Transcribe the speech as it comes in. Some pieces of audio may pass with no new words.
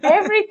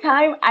every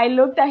time I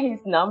looked at his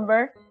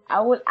number,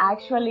 I would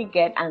actually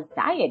get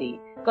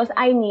anxiety because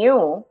I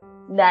knew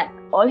that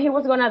all he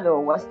was gonna do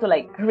was to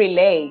like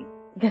relay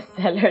the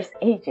seller's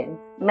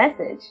agent's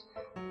message.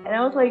 And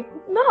I was like,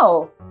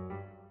 no.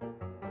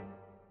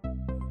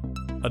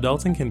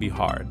 Adulting can be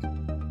hard,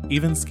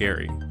 even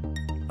scary.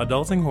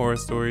 Adulting Horror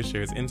Stories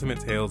shares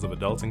intimate tales of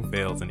adulting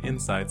fails and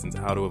insights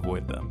into how to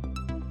avoid them.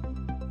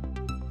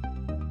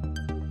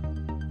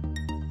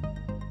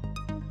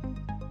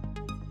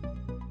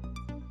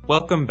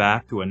 Welcome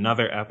back to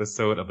another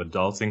episode of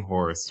Adulting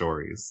Horror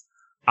Stories.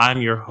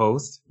 I'm your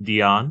host,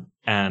 Dion,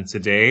 and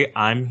today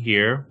I'm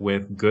here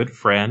with good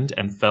friend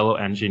and fellow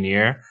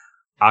engineer,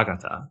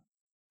 Agatha.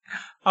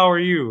 How are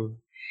you?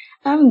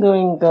 I'm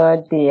doing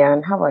good,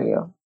 Dion. How are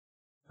you?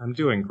 I'm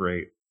doing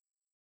great.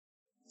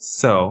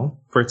 So,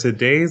 for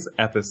today's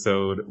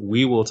episode,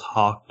 we will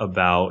talk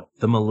about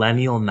the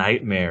millennial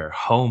nightmare,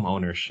 home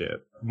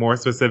ownership. More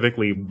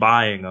specifically,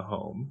 buying a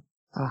home.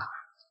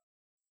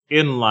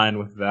 In line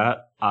with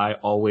that, I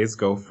always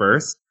go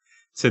first.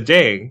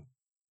 Today,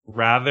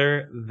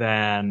 rather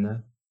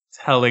than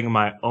telling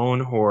my own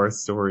horror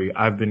story,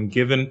 I've been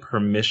given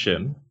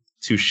permission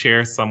to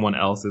share someone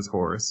else's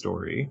horror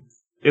story.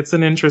 It's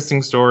an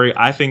interesting story.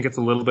 I think it's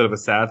a little bit of a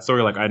sad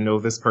story. Like, I know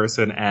this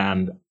person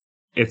and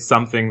it's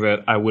something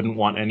that I wouldn't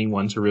want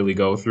anyone to really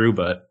go through,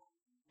 but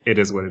it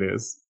is what it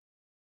is.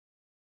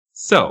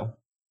 So,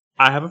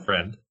 I have a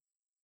friend.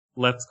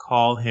 Let's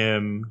call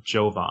him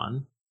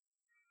Jovan.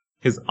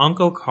 His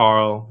uncle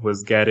Carl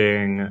was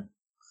getting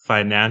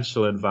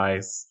financial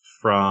advice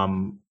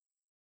from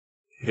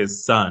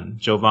his son,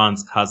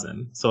 Jovan's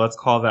cousin. So let's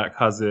call that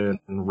cousin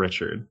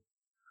Richard.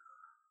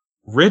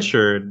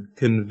 Richard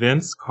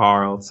convinced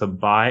Carl to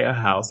buy a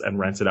house and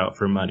rent it out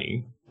for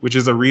money, which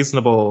is a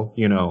reasonable,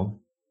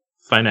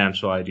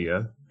 financial idea.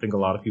 I think a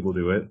lot of people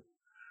do it.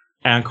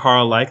 And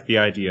Carl liked the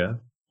idea,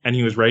 and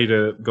he was ready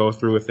to go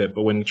through with it.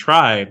 But when he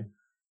tried,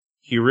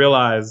 he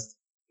realized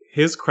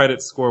his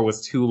credit score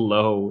was too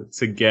low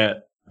to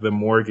get the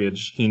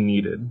mortgage he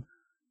needed.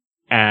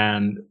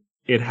 And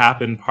it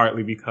happened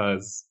partly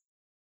because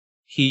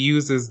he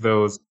uses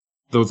those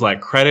like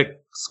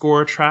credit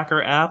score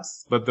tracker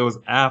apps, but those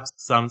apps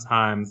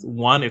sometimes,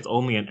 one, it's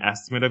only an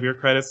estimate of your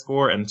credit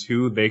score, and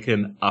two, they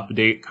can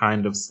update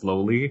kind of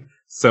slowly.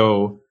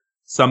 So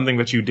something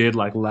that you did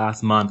like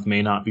last month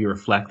may not be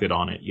reflected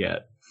on it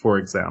yet, for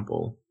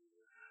example.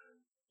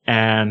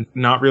 And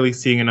not really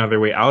seeing another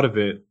way out of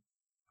it,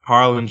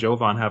 Carl and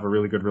Jovan have a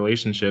really good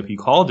relationship. He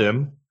called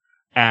him,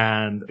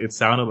 and it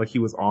sounded like he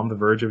was on the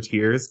verge of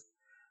tears,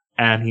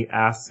 and he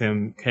asked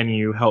him, "Can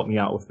you help me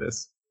out with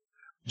this?"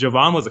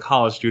 Jovan was a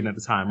college student at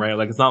the time, right?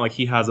 Like, it's not like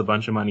he has a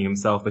bunch of money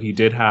himself, but he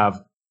did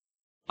have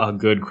a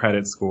good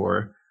credit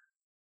score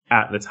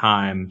at the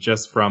time,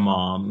 just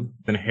from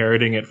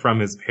inheriting it from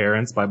his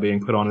parents by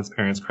being put on his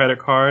parents' credit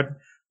card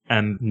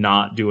and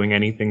not doing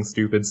anything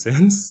stupid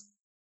since.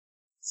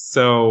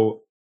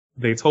 So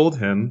they told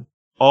him,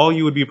 all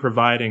you would be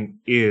providing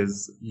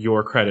is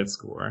your credit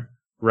score,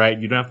 right?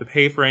 You don't have to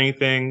pay for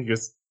anything.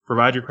 Just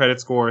provide your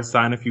credit score,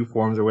 sign a few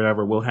forms or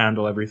whatever. We'll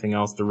handle everything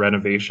else, the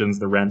renovations,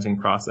 the renting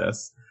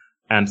process,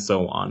 and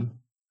so on.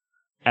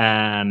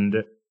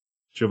 And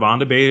Jovan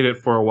debated it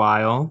for a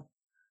while.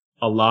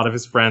 A lot of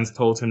his friends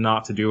told him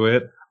not to do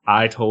it.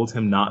 I told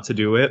him not to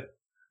do it.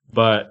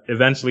 But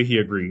eventually he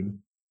agreed.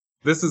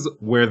 This is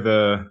where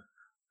the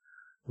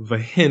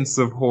hints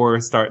of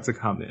horror start to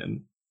come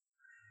in.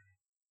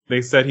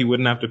 They said he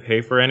wouldn't have to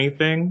pay for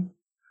anything.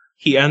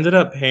 He ended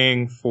up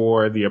paying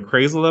for the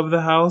appraisal of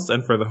the house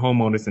and for the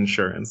homeowner's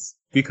insurance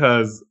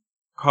because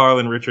Carl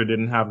and Richard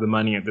didn't have the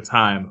money at the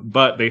time,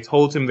 but they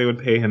told him they would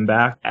pay him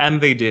back, and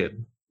they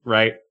did,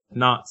 right?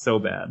 Not so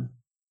bad.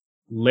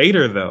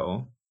 Later,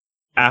 though,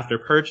 after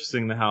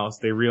purchasing the house,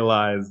 they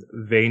realized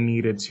they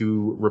needed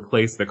to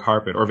replace the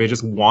carpet, or they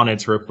just wanted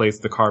to replace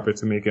the carpet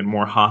to make it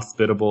more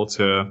hospitable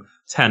to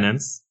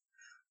tenants.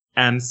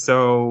 And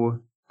so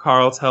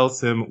Carl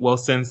tells him, well,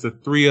 since the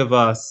three of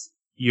us,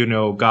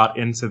 got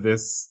into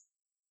this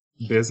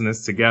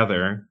business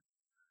together,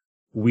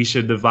 we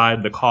should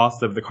divide the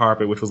cost of the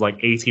carpet, which was like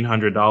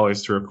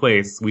 $1,800 to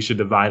replace. We should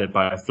divide it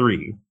by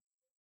 3.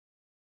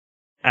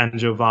 And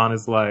Jovan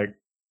is like,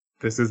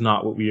 this is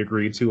not what we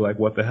agreed to. Like,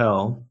 what the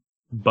hell?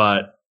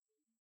 But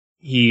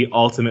he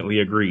ultimately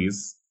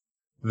agrees.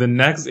 The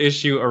next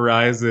issue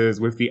arises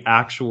with the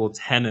actual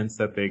tenants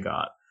that they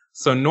got.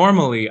 So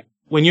normally,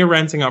 when you're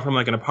renting out from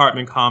like an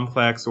apartment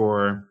complex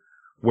or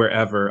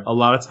wherever, a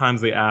lot of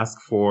times they ask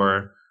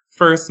for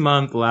first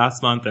month,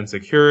 last month, and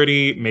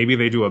security. Maybe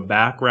they do a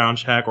background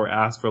check or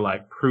ask for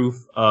like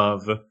proof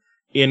of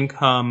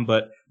income,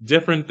 but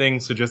different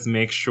things to just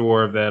make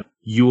sure that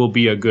you will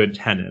be a good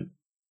tenant.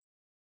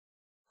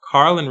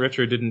 Carl and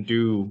Richard didn't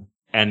do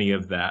any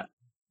of that.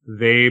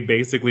 They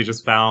basically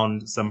just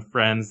found some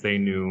friends they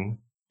knew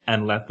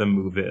and let them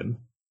move in.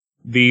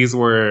 These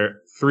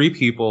were 3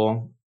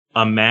 people,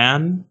 a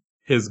man,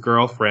 his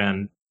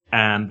girlfriend,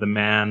 and the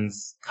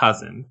man's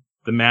cousin.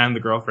 The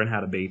girlfriend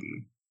had a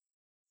baby.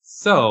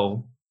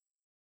 So,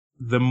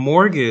 the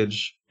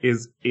mortgage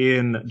is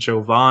in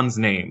Jovan's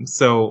name.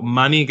 So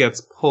money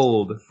gets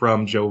pulled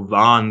from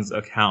Jovan's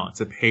account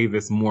to pay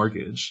this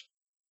mortgage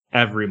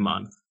every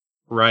month,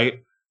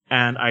 right?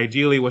 And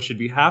ideally what should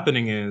be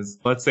happening is,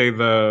 let's say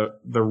the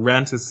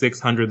rent is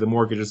 600, the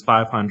mortgage is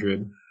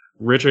 500.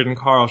 Richard and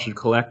Carl should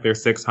collect their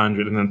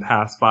 600 and then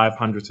pass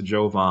 500 to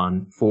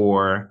Jovan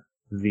for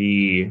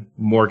the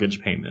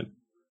mortgage payment.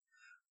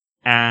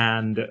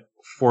 And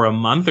for a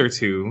month or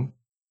two,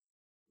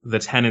 the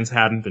tenants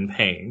hadn't been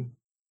paying.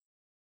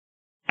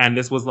 And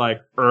this was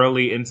like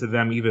early into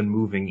them even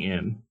moving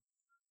in.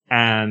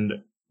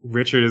 And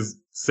Richard is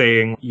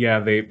saying, yeah,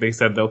 they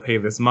said they'll pay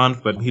this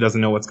month, but he doesn't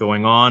know what's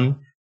going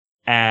on.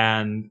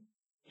 And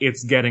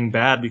it's getting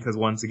bad because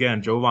once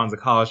again, Jovan's a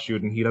college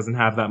student. He doesn't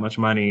have that much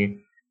money.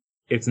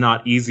 It's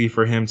not easy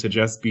for him to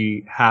just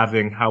be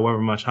having however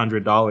much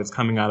 $100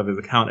 coming out of his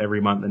account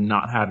every month and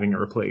not having it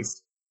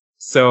replaced.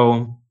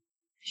 So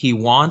he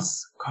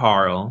wants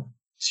Carl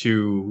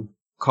to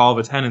call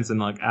the tenants and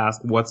like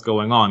ask what's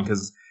going on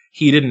because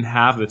he didn't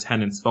have the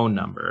tenant's phone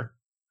number.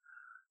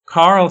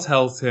 Carl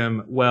tells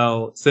him,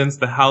 well, since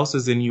the house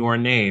is in your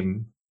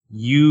name,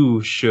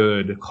 you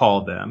should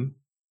call them.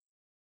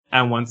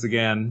 And once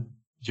again,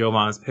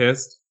 Jovan is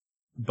pissed,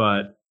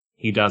 but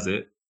he does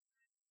it.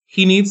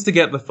 He needs to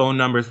get the phone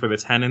numbers for the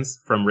tenants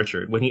from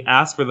Richard. When he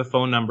asks for the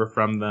phone number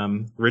from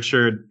them,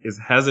 Richard is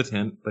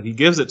hesitant, but he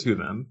gives it to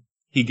them.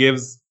 He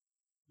gives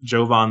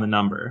Jovan the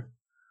number.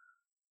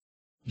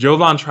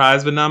 Jovan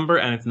tries the number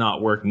and it's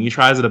not working. He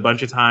tries it a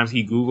bunch of times.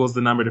 He Googles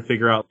the number to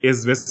figure out,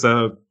 is this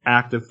a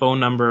active phone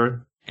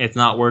number? It's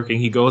not working.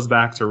 He goes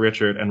back to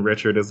Richard and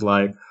Richard is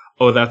like,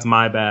 oh, that's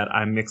my bad.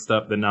 I mixed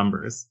up the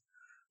numbers.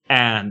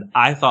 And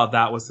I thought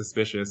that was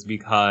suspicious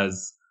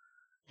because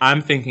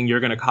I'm thinking you're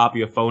going to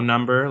copy a phone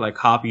number, like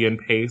copy and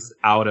paste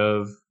out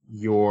of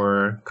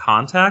your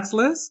contacts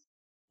list.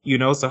 You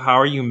know, so how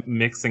are you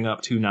mixing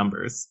up two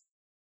numbers?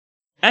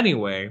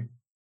 Anyway,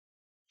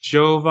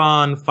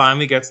 Jovan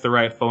finally gets the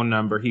right phone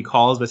number. He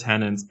calls the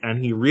tenants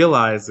and he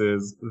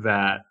realizes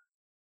that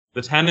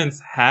the tenants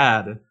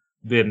had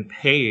been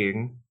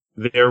paying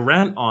their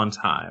rent on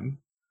time.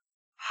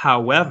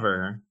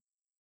 However,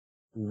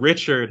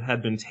 Richard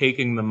had been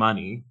taking the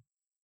money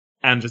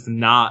and just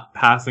not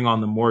passing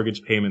on the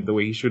mortgage payment the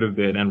way he should have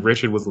been. And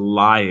Richard was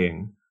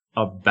lying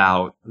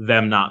about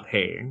them not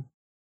paying.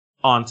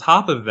 On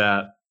top of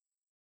that,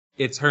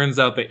 it turns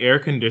out the air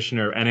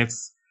conditioner, and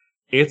it's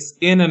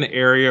in an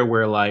area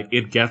where like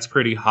it gets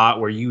pretty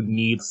hot where you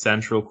need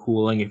central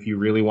cooling if you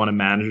really want to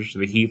manage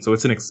the heat. So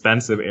it's an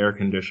expensive air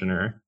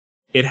conditioner.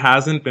 It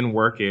hasn't been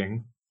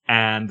working.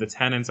 And the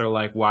tenants are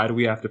like, why do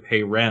we have to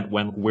pay rent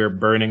when we're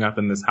burning up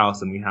in this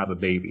house and we have a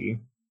baby?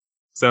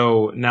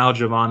 So now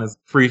Jovan is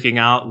freaking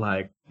out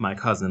like, my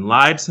cousin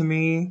lied to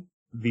me.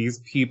 These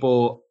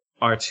people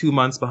are 2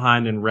 months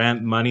behind in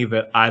rent, money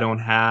that I don't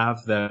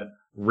have, that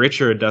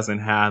Richard doesn't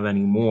have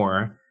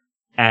anymore.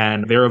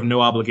 And they're of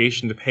no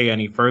obligation to pay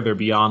any further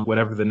beyond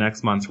whatever the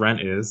next month's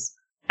rent is.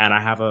 And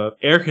I have a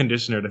air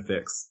conditioner to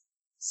fix.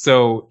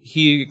 So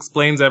he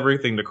explains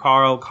everything to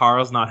Carl.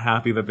 Carl's not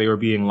happy that they were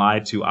being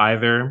lied to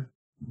either,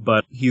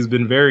 but he's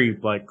been very,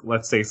 like,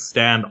 let's say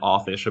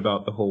standoffish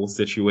about the whole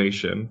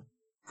situation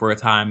for a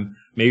time,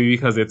 maybe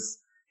because it's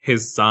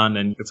his son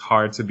and it's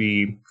hard to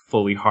be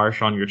fully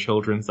harsh on your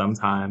children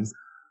sometimes.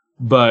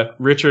 But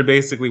Richard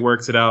basically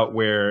works it out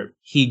where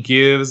he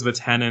gives the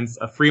tenants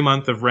a free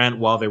month of rent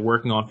while they're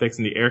working on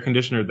fixing the air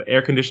conditioner. The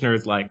air conditioner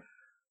is like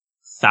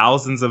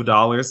thousands of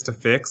dollars to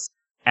fix.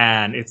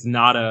 And it's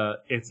not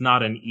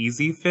an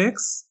easy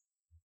fix.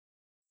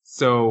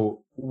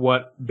 So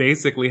what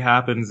basically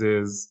happens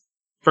is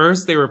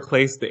first they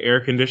replace the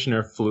air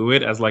conditioner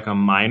fluid as like a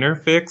minor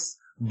fix.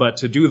 But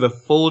to do the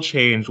full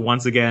change,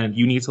 once again,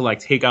 you need to like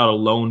take out a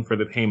loan for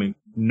the payment.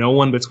 No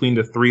one between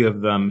the three of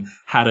them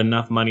had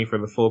enough money for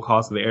the full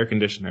cost of the air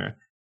conditioner.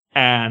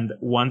 And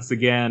once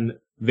again,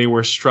 they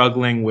were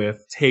struggling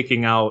with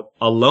taking out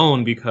a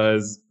loan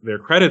because their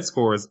credit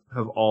scores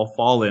have all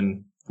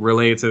fallen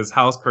related to this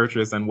house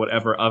purchase and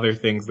whatever other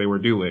things they were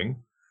doing.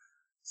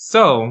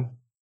 So,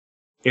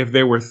 if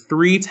there were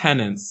 3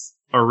 tenants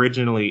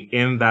originally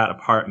in that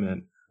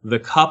apartment, the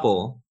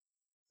couple,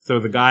 so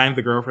the guy and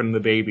the girlfriend and the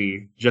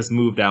baby, just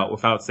moved out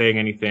without saying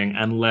anything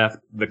and left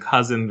the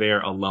cousin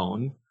there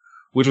alone,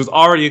 which was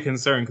already a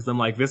concern because I'm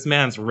like, this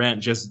man's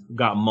rent just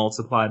got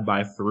multiplied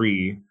by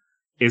 3.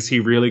 Is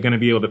he really going to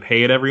be able to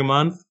pay it every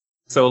month?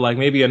 So like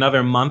maybe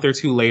another month or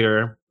 2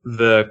 later,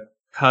 the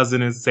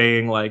cousin is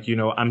saying like, you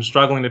know, I'm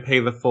struggling to pay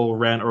the full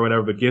rent or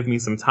whatever, but give me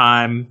some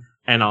time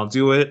and I'll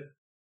do it.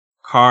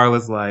 Carl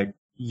is like,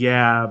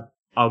 yeah,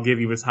 I'll give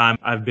you the time.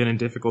 I've been in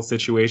difficult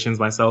situations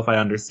myself. I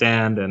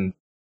understand. And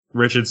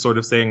Richard's sort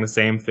of saying the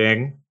same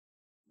thing.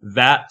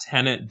 That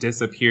tenant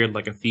disappeared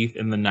like a thief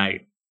in the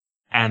night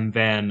and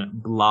then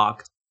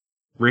blocked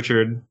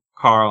Richard,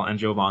 Carl, and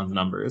Jovan's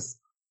numbers.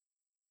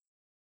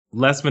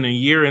 Less than a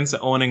year into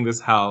owning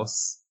this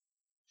house,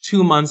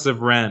 2 months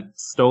of rent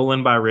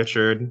stolen by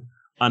Richard.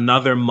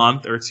 Another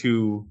month or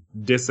 2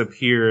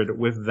 disappeared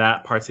with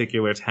that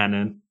particular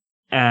tenant.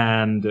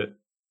 And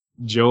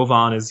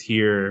Jovan is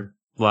here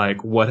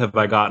Like, what have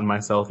I gotten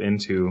myself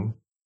into?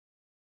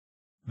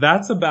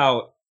 That's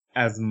about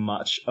as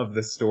much of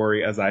the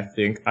story as I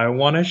think I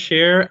want to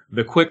share.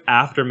 The quick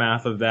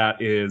aftermath of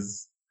that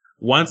is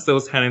once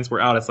those tenants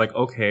were out, it's like,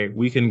 okay,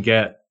 we can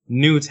get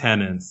new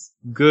tenants,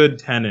 good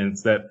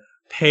tenants that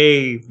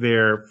pay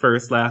their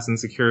first, last, and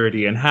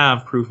security and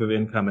have proof of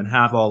income and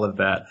have all of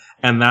that.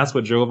 And that's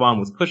what Jovan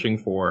was pushing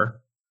for.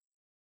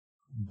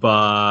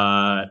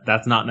 But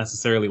that's not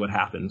necessarily what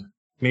happened.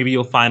 Maybe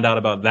you'll find out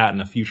about that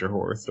in a future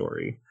horror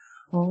story.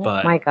 Oh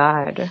But my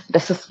God. The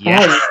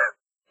suspense. yeah.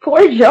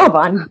 Poor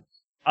Jovan.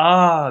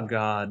 Oh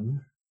God.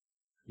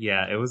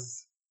 Yeah, it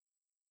was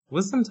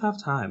some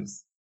tough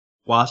times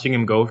watching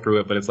him go through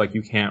it, but it's like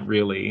you can't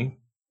really.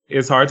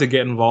 It's hard to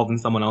get involved in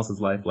someone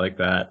else's life like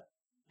that.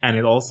 And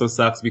it also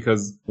sucks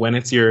because when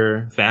it's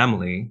your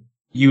family,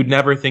 you'd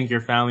never think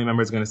your family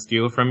member is going to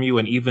steal from you.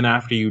 And even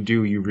after you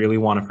do, you really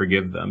want to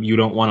forgive them. You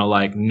don't want to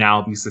like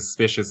now be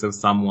suspicious of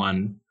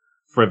someone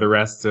for the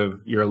rest of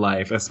your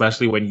life,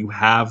 especially when you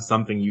have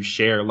something you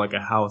share like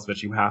a house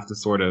that you have to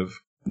sort of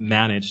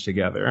manage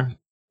together.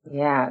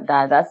 Yeah,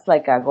 that's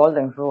like a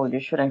golden rule. You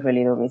shouldn't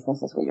really do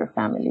businesses with your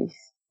families,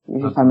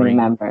 with your family Agreed.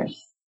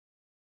 members.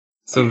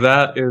 So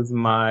that is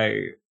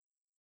my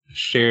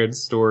shared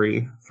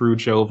story through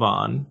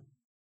Jovan.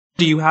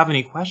 Do you have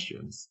any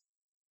questions?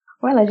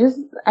 Well,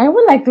 I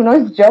would like to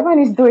know if Jovan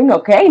is doing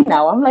okay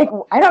now. I'm like,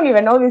 I don't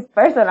even know this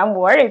person. I'm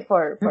worried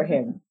for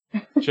him.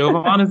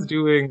 Jovan is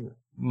doing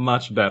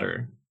much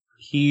better.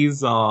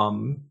 He's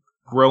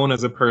grown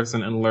as a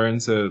person and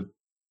learned to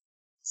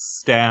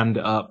stand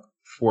up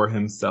for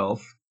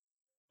himself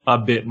a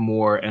bit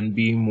more and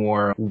be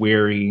more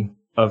wary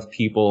of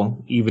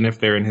people, even if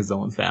they're in his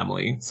own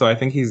family. So I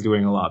think he's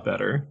doing a lot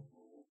better.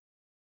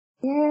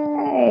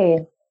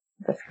 Yay!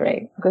 That's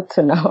great. Good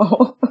to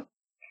know.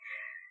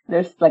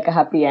 There's like a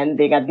happy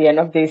ending at the end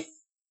of this.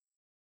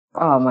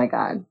 Oh my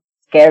God.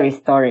 Scary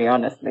story,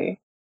 honestly.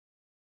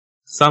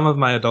 Some of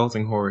my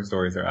adulting horror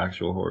stories are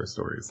actual horror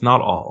stories.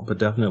 Not all, but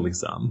definitely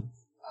some.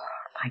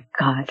 Oh my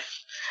God.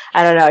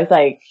 I don't know. It's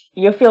like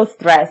you feel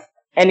stressed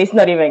and it's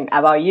not even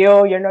about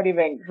you. You're not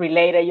even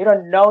related. You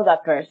don't know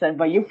that person,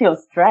 but you feel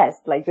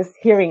stressed, like just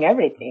hearing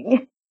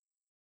everything.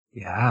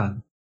 Yeah.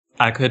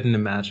 I couldn't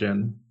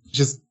imagine.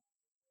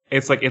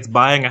 It's like it's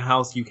buying a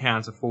house you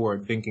can't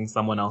afford, thinking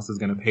someone else is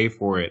going to pay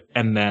for it,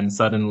 and then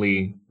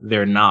suddenly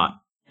they're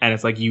not. And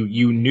it's like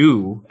you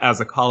knew as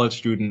a college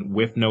student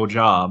with no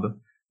job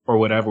or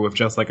whatever, with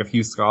just like a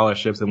few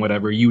scholarships and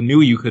whatever, you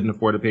knew you couldn't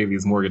afford to pay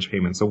these mortgage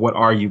payments. So what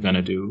are you going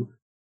to do?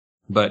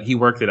 But he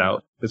worked it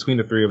out. Between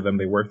the three of them,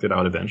 they worked it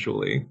out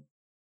eventually.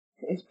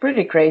 It's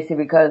pretty crazy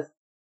because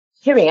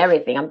hearing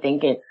everything, I'm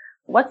thinking,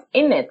 what's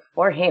in it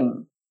for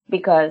him?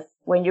 Because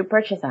when you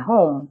purchase a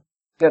home,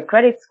 your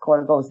credit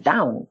score goes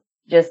down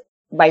just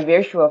by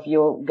virtue of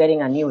you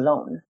getting a new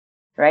loan,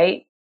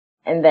 right?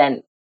 And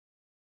then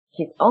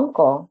his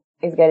uncle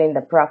is getting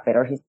the profit,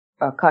 or his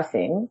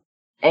cousin,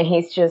 and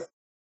he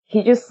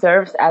just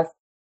serves as,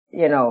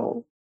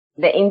 the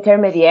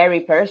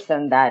intermediary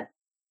person that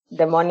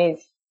the money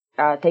is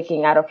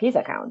taking out of his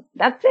account.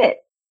 That's it.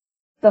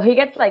 So he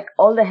gets like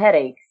all the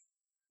headaches,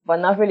 but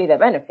not really the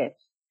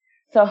benefits.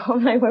 So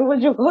I'm like, why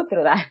would you go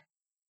through that?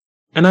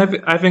 And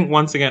I think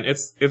once again,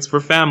 it's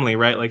for family,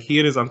 right? Like he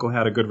and his uncle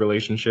had a good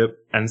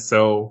relationship, and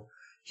so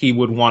he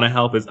would want to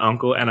help his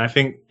uncle. And I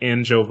think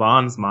in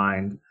Jovan's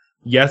mind,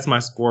 yes, my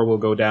score will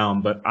go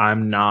down, but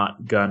I'm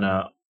not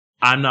gonna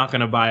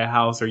buy a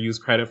house or use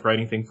credit for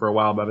anything for a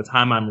while. By the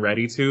time I'm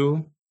ready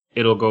to,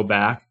 it'll go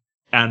back.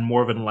 And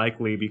more than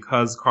likely,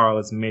 because Carl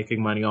is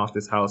making money off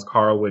this house,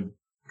 Carl would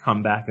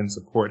come back and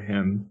support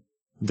him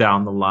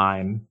down the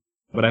line.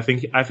 But I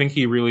think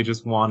he really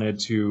just wanted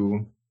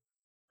to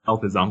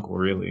help his uncle,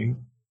 really.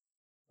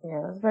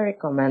 Yeah, that's very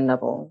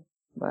commendable,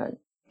 but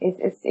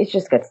it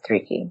just gets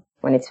tricky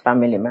when it's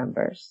family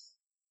members.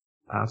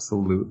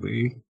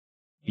 Absolutely.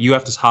 You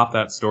have to top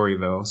that story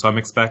though, so I'm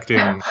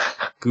expecting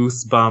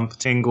goosebump,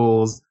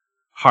 tingles,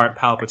 heart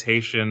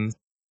palpitations.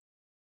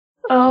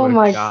 Oh What have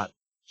my you got?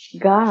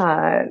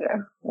 God.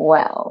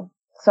 Well,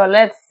 so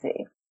let's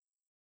see.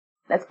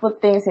 Let's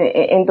put things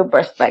into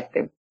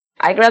perspective.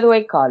 I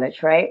graduate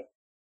college, right?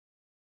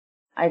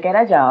 I get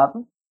a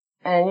job,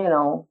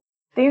 and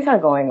things are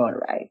going all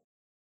right.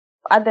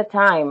 At the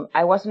time,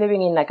 I was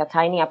living in like a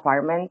tiny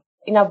apartment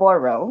in a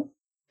borough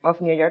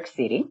of New York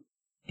City.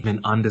 In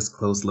an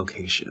undisclosed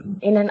location.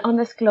 In an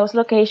undisclosed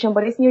location,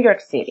 but it's New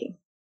York City.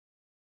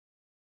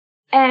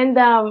 And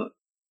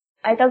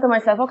I thought to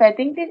myself, okay, I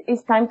think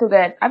it's time to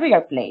get a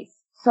bigger place.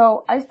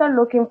 So I start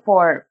looking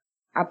for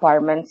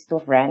apartments to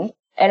rent,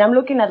 and I'm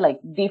looking at like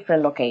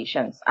different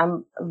locations.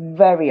 I'm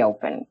very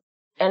open.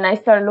 And I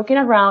start looking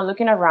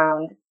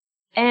around,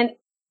 and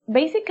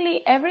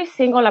basically every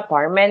single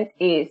apartment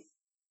is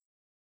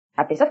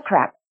a piece of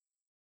crap,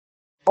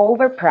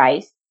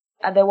 overpriced.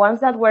 The ones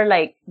that were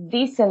like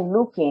decent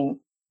looking,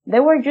 they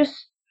were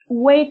just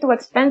way too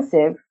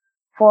expensive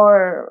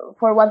for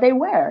what they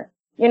were.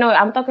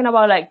 I'm talking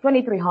about like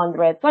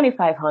 2,300,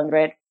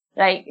 2,500,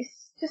 like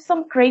it's just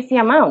some crazy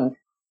amount.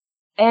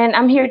 And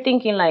I'm here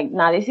thinking like,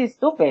 nah, this is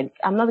stupid.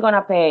 I'm not going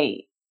to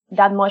pay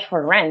that much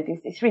for rent.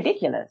 It's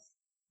ridiculous.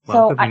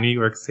 Welcome to New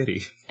York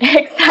City.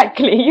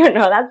 Exactly.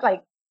 That's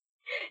like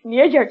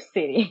New York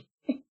City.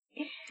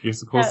 You're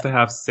supposed to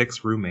have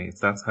 6 roommates.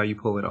 That's how you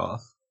pull it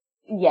off.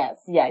 Yes.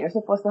 Yeah. You're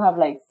supposed to have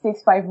like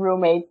 5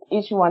 roommates,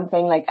 each one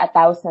paying like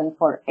 1,000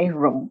 for a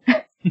room.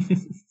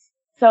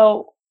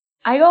 So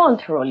I go on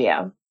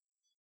Trulia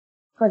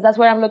because that's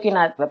where I'm looking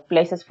at the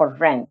places for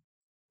rent.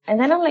 And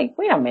then I'm like,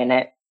 wait a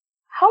minute.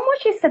 How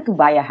much is it to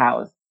buy a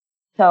house?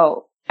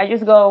 So I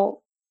just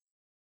go,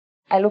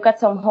 I look at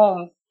some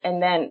homes,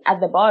 and then at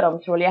the bottom,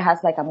 Trulia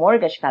has like a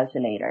mortgage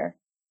calculator.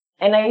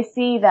 And I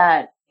see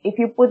that if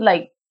you put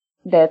like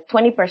the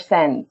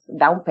 20%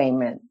 down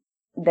payment,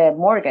 the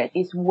mortgage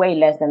is way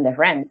less than the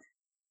rent.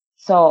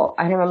 So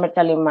I remember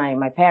telling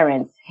my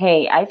parents,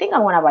 hey, I think I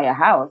want to buy a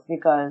house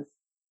because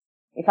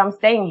if I'm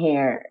staying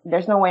here,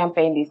 there's no way I'm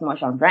paying this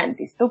much on rent.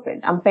 It's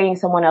stupid. I'm paying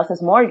someone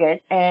else's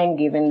mortgage and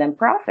giving them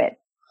profit.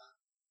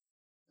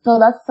 So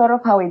that's sort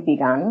of how it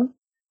began.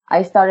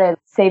 I started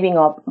saving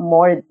up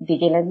more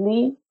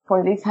diligently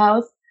for this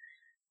house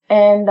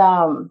and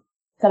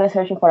started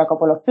searching for a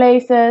couple of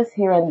places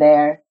here and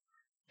there.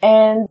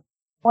 And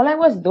while I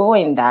was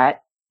doing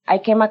that, I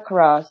came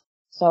across,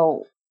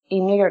 so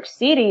in New York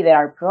City, there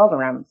are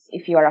programs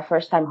if you are a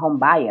first-time home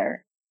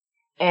buyer.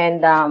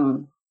 And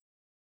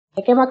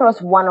I came across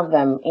one of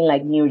them in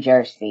like New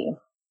Jersey.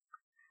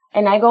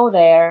 And I go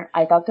there,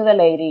 I talk to the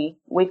lady,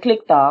 we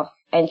clicked off,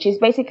 and she's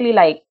basically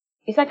like,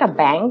 it's like a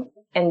bank,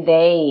 and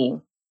they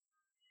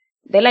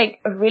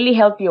like really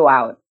help you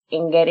out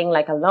in getting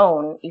like a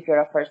loan if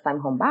you're a first time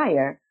home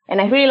buyer.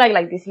 And I really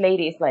like this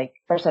lady's like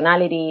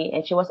personality,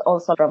 and she was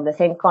also from the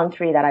same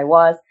country that I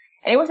was.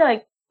 And it was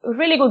like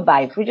really good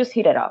vibes. We just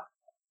hit it off.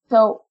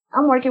 So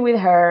I'm working with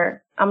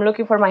her. I'm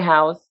looking for my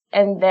house.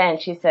 And then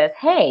she says,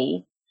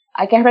 hey,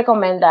 I can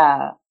recommend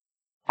a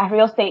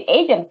real estate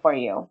agent for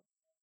you.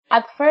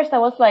 At first I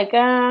was like,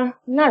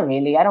 not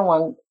really. I don't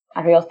want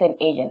a real estate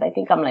agent. I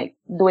think I'm like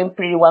doing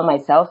pretty well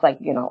myself. Like,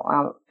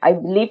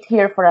 I've lived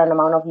here for an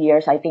amount of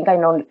years. I think I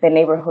know the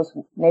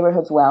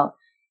neighborhoods well.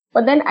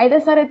 But then I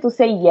decided to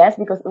say yes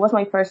because it was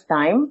my first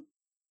time.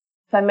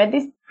 So I met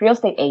this real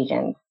estate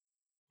agent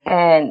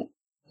and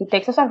he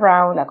takes us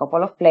around a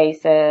couple of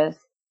places.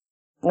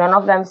 None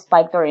of them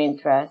spiked our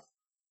interest.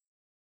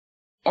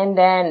 And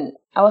then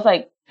I was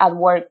like at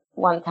work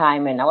one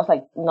time and I was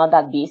like not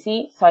that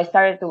busy. So I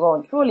started to go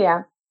on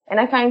Trulia and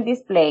I find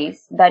this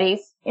place that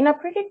is in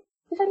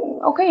it's an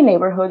okay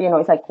neighborhood,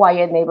 it's like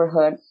quiet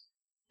neighborhood.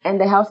 And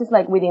the house is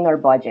like within our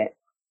budget.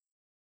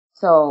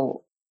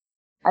 So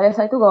I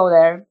decided to go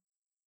there.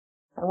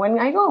 And when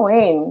I go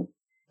in,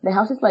 the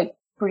house is like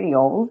pretty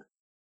old.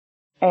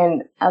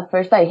 And at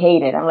first I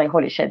hate it. I'm like,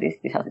 holy shit,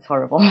 this house is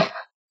horrible.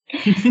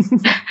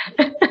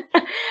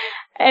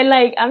 And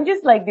like, I'm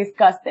just like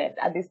disgusted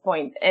at this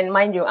point. And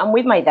mind you, I'm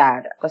with my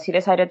dad because he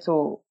decided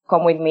to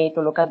come with me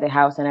to look at the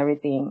house and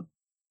everything.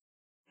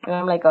 And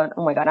I'm like,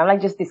 oh my God, I'm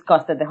like just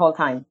disgusted the whole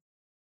time.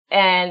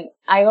 And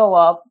I go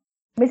up,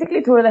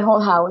 basically tour the whole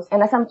house.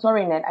 And as I'm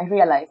touring it, I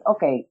realize,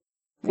 okay,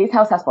 this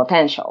house has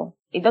potential.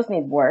 It does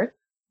need work,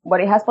 but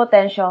it has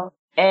potential.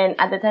 And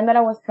at the time that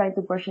I was trying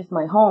to purchase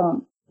my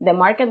home, the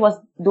market was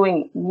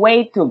doing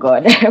way too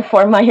good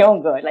for my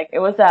own good. Like it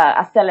was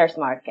a seller's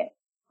market.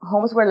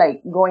 Homes were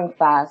like going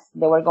fast.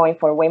 They were going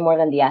for way more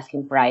than the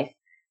asking price.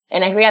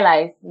 And I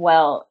realized,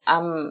 well,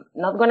 I'm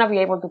not going to be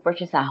able to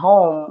purchase a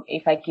home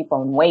if I keep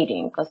on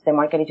waiting because the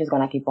market is just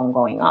going to keep on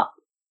going up.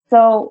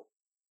 So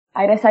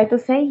I decided to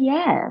say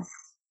yes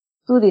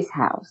to this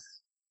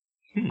house.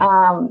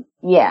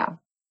 Yeah.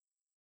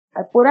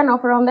 I put an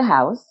offer on the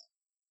house.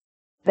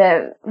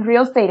 The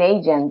real estate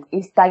agent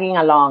is tagging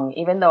along,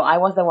 even though I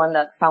was the one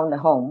that found the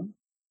home.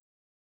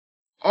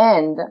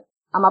 And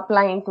I'm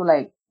applying to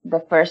like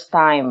the first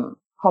time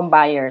home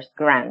buyers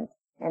grant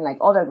and like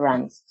other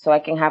grants so I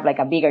can have like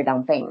a bigger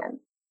down payment.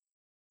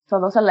 So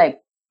those are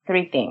like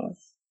 3 things.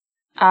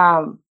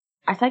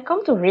 As I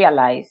come to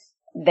realize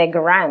the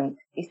grant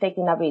is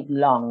taking a bit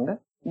long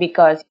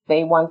because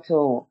they want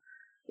to,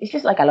 it's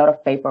just like a lot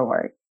of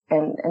paperwork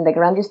and the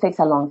grant just takes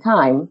a long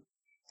time.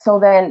 So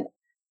then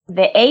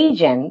the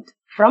agent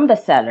from the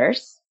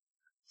sellers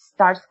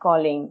starts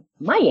calling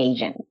my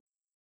agent.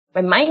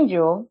 But mind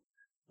you,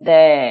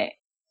 the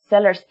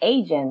seller's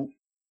agent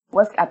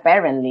was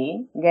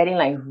apparently getting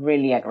like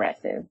really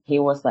aggressive. He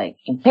was like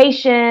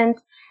impatient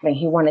and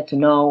he wanted to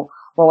know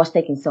what was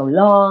taking so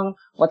long,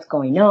 what's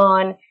going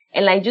on,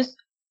 and like just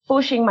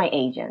pushing my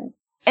agent.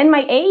 And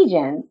my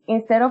agent,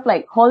 instead of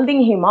like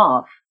holding him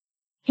off,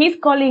 he's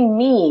calling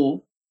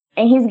me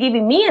and he's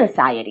giving me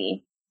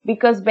anxiety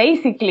because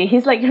basically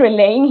he's like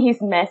relaying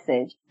his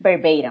message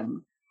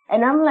verbatim.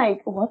 And I'm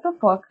like, what the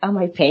fuck am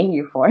I paying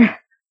you for?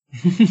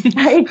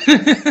 Like,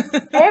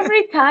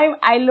 every time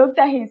I looked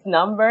at his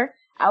number,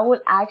 I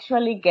would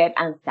actually get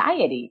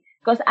anxiety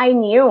because I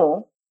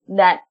knew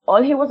that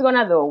all he was going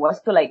to do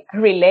was to like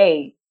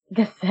relay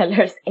the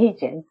seller's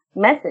agent's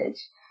message.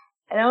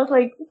 And I was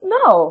like,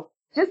 no,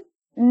 just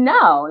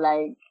no.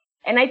 Like,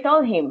 and I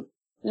told him,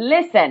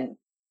 listen,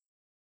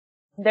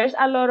 there's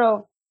a lot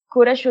of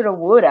coulda, shoulda,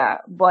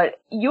 woulda, but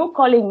you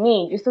calling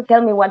me just to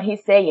tell me what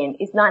he's saying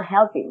is not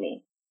helping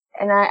me.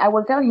 And I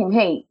will tell him,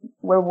 hey,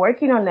 we're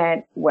working on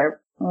it. We're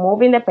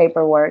moving the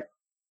paperwork.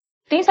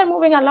 Things are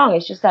moving along.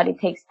 It's just that it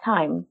takes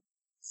time.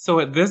 So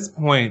at this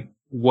point,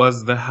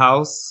 was the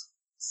house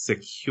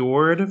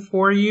secured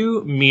for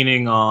you?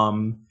 Meaning,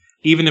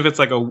 even if it's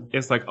like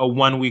a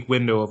 1 week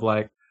window of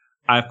like,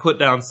 I've put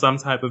down some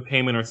type of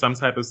payment or some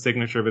type of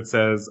signature that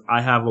says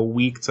I have a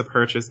week to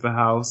purchase the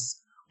house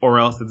or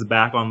else it's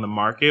back on the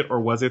market, or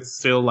was it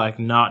still like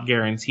not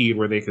guaranteed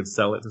where they could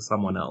sell it to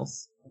someone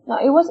else? No,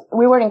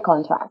 we were in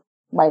contract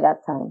by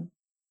that time.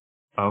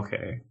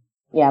 Okay.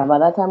 Yeah, by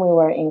that time we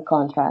were in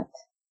contract.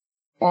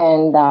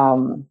 And,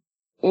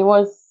 it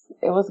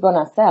was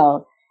gonna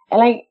sell. And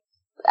like,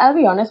 I'll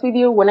be honest with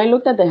you, when I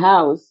looked at the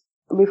house,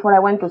 before I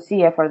went to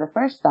see it for the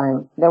first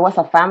time, there was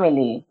a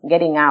family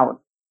getting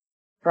out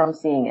from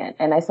seeing it.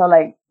 And I saw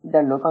like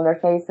the look on their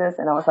faces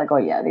and I was like, oh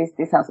yeah,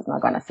 this house is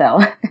not gonna sell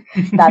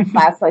that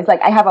fast. So it's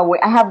like, I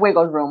have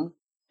wiggle room.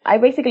 I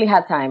basically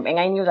had time and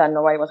I knew that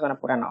nobody was gonna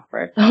put an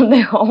offer on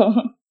the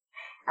home.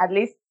 At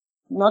least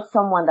not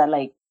someone that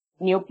like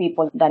knew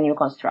people that knew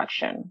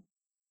construction.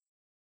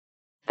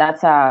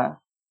 That's,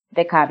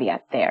 the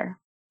caveat there.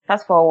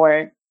 Fast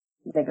forward,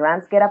 the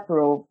grants get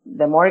approved,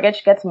 the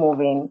mortgage gets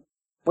moving,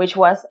 which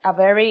was a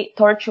very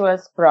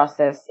tortuous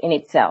process in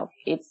itself.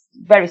 It's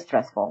very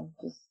stressful,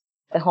 just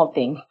the whole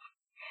thing,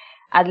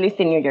 at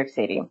least in New York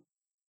City.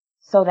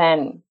 So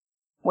then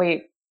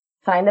we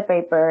sign the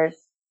papers,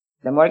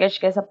 the mortgage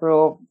gets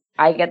approved,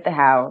 I get the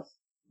house,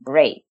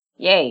 great,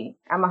 yay,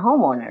 I'm a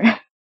homeowner.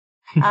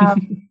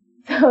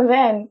 So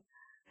then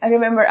I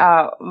remember,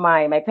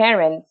 my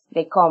parents,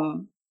 they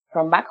come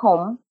from back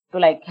home to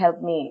like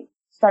help me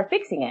start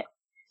fixing it.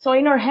 So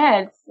in our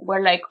heads,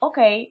 we're like,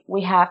 okay,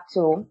 we have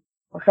to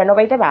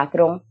renovate the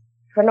bathroom,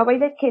 renovate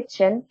the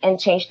kitchen, and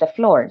change the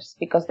floors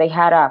because they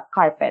had a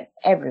carpet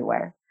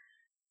everywhere.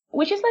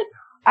 Which is like,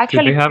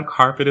 actually. Did they have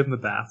carpet in the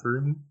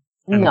bathroom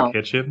and No. the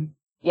kitchen?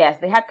 Yes,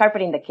 they had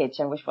carpet in the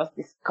kitchen, which was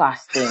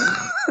disgusting.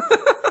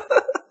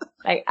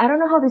 Like, I don't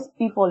know how these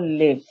people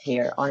lived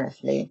here,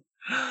 honestly.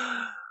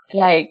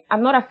 Like,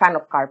 I'm not a fan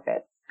of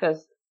carpets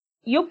because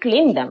you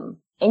clean them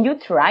and you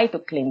try to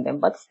clean them,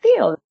 but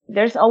still,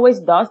 there's always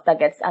dust that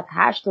gets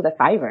attached to the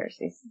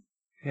fibers.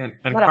 And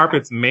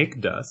carpets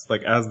make dust.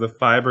 Like, as the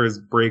fibers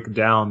break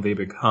down, they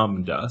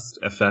become dust,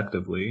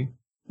 effectively.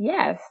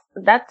 Yes,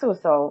 that too.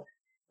 So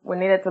we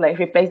needed to like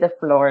replace the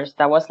floors.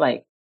 That was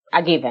like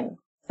a given.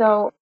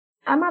 So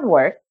I'm at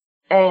work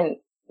and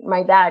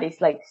my dad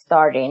is like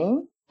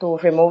starting to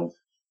remove,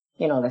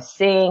 the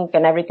sink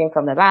and everything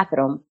from the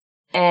bathroom.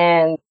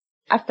 And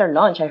after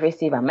lunch, I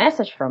receive a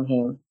message from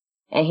him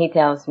and he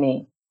tells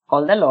me,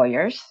 call the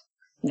lawyers.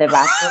 The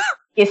bathroom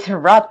is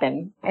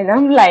rotten. And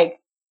I'm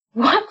like,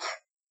 what?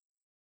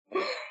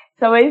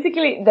 So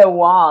basically the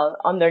wall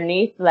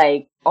underneath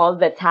like all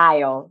the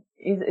tile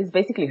is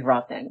basically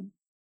rotten.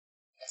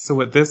 So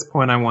at this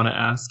point, I want to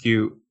ask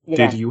you,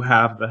 Did you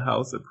have the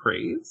house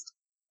appraised?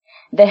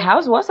 The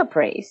house was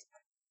appraised.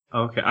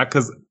 Okay,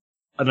 because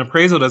an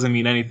appraisal doesn't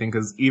mean anything,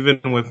 because even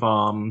with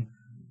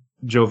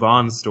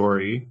Jovan's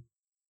story,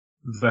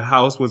 the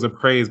house was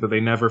appraised, but they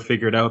never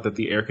figured out that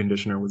the air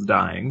conditioner was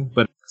dying,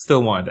 but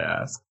still wanted to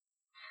ask.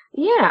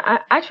 Yeah,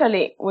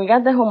 actually, we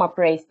got the home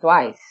appraised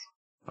twice.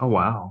 Oh,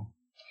 wow.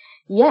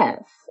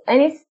 Yes,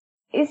 and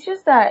it's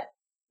just that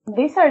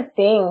these are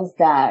things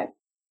that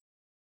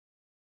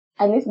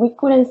at least we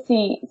couldn't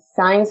see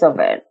signs of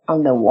it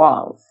on the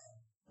walls.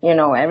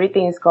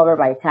 Everything is covered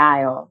by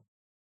tile.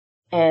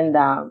 And,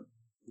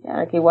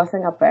 like it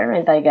wasn't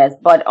apparent, I guess.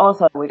 But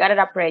also, we got it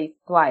appraised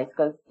twice,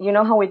 because you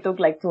know how it took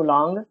like too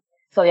long?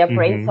 So the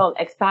appraisal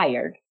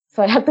expired.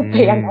 So I had to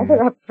pay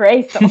another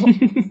appraisal.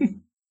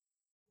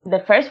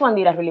 The first one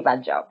did a really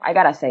bad job. I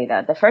gotta say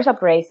that. The first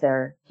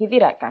appraiser, he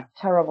did like a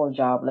terrible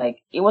job.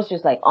 Like, it was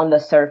just like on the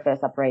surface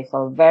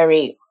appraisal.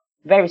 Very,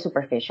 very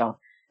superficial.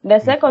 The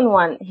second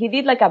one, he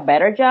did like a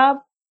better job,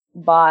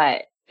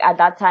 but at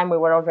that time we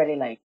were already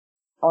like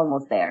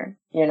almost there,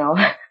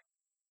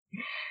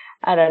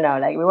 I don't know,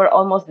 like we were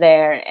almost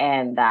there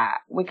and,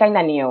 we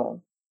kinda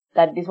knew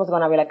that this was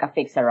gonna be like a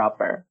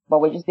fixer-upper, but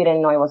we just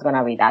didn't know it was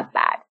gonna be that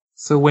bad.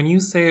 So when you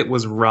say it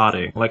was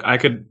rotting, like I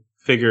could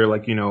figure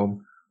like,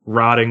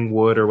 rotting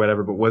wood or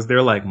whatever, but was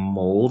there like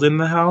mold in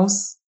the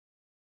house?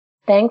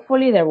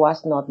 Thankfully there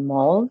was not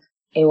mold.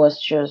 It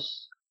was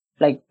just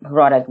like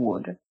rotted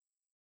wood.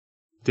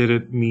 Did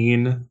it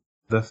mean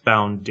the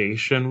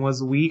foundation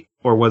was weak,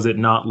 or was it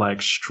not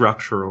like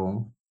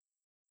structural?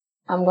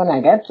 I'm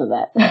gonna get to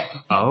that.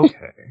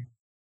 Okay.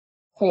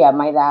 So yeah,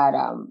 my dad,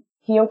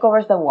 he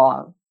uncovers the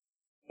wall.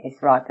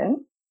 It's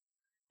rotten.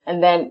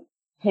 And then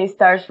he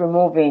starts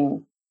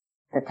removing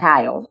the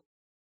tile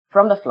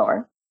from the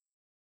floor.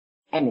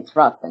 And it's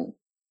rotten.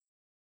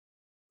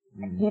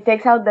 He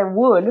takes out the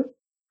wood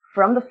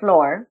from the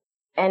floor.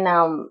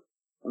 And,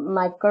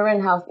 my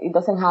current house, it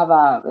doesn't have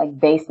a like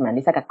basement.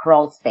 It's like a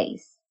crawl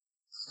space.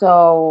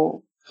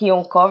 So he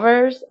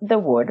uncovers the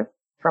wood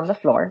from the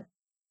floor.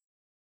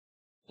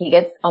 He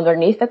gets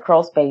underneath the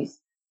crawl space,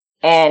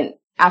 and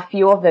a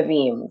few of the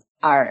beams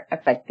are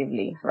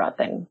effectively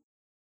rotten.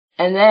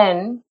 And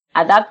then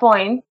at that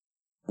point,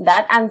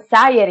 that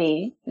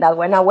anxiety that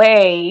went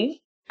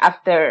away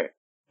after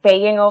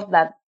paying off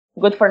that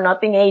good for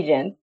nothing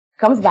agent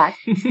comes back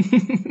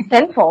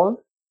tenfold.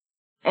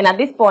 And at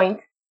this point,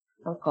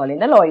 I'm calling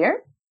the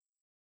lawyer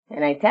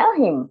and I tell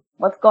him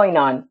what's going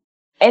on.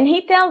 And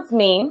he tells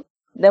me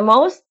the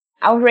most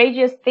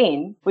outrageous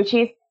thing, which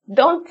is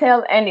don't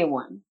tell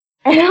anyone.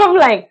 And I'm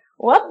like,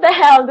 what the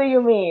hell do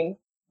you mean?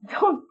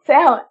 Don't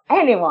tell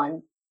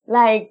anyone.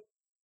 Like,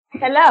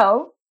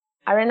 hello?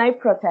 Aren't I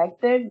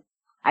protected?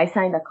 I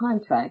signed a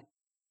contract.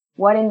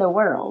 What in the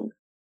world?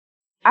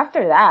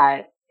 After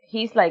that,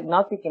 he's like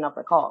not picking up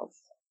the calls.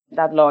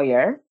 That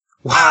lawyer.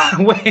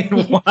 Wait,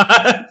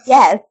 what?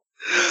 Yes,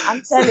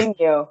 I'm telling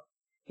you.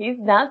 He's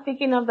not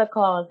picking up the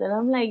calls. And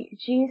I'm like,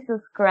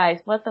 Jesus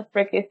Christ, what the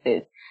frick is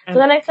this? So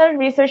then I started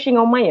researching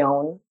on my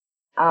own.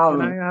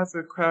 Can I ask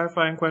a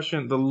clarifying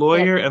question? The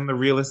lawyer and the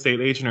real estate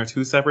agent are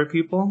two separate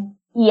people?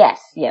 Yes.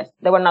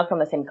 They were not from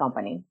the same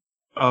company.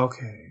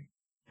 Okay.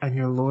 And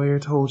your lawyer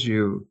told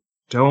you,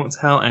 don't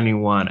tell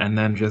anyone, and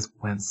then just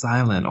went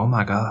silent. Oh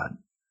my God.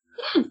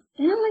 Yes.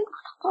 And I'm like,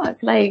 what the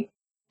fuck? Like,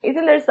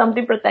 isn't there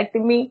something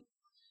protecting me?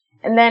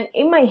 And then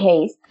in my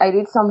haste, I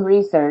did some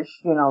research,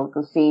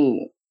 to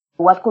see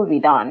what could be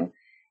done.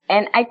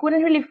 And I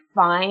couldn't really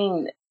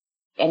find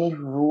any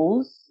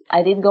rules.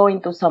 I did go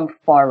into some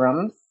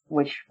forums,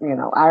 which,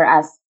 are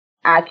as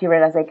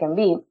accurate as they can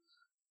be.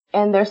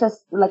 And there's a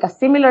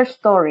similar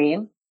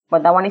story,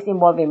 but that one is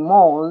involving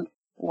mold,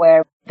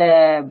 where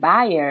the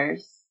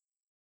buyers,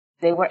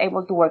 they were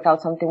able to work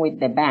out something with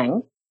the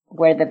bank,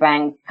 where the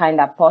bank kind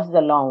of paused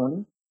the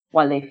loan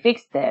while they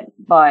fixed it.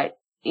 But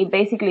it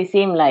basically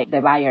seemed like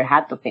the buyer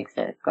had to fix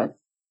it because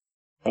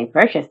they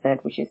purchased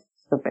it, which is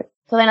stupid.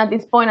 So then at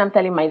this point, I'm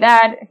telling my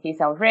dad,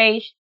 he's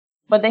outraged,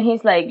 but then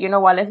he's like, you know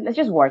what, let's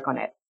just work on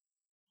it.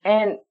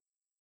 And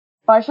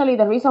partially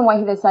the reason why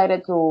he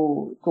decided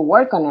to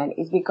work on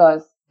it is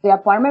because the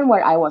apartment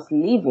where I was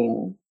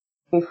living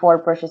before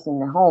purchasing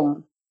the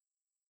home,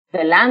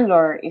 the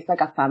landlord is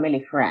like a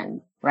family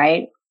friend,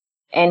 right?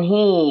 And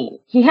he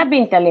had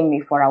been telling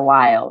me for a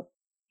while,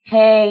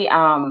 hey,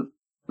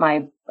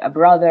 my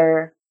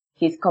brother,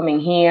 he's coming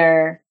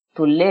here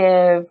to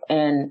live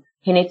and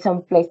he needs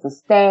some place to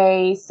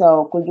stay.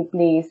 So could you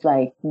please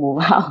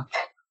move out?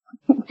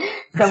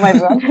 So my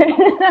brother,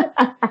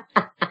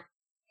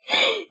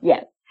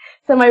 yes.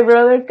 So my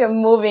brother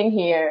can move in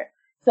here.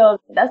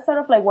 So that's sort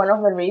of one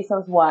of the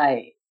reasons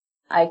why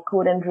I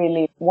couldn't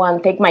really,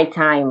 one, take my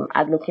time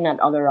at looking at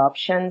other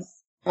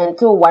options. And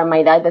two, why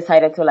my dad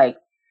decided to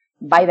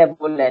buy the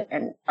bullet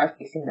and start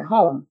fixing the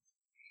home.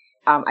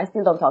 I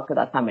still don't talk to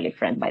that family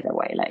friend, by the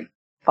way,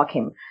 fuck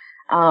him.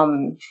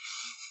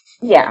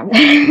 Yeah.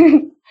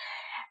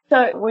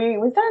 So we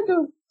started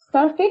to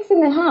start fixing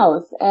the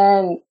house,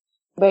 and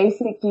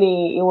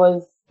basically it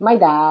was my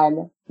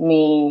dad,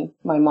 me,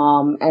 my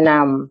mom,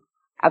 and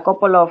a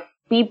couple of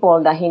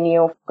people that he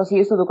knew because he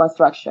used to do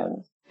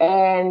construction.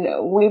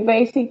 And we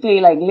basically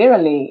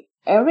literally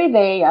every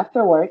day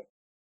after work,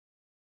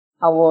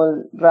 I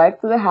will drive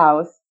to the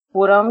house,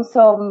 put on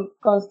some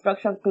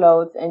construction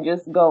clothes and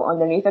just go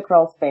underneath the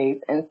crawl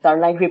space and start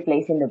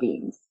replacing the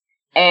beams.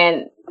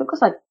 And it took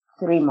us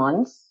 3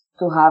 months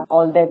to have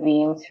all the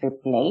beams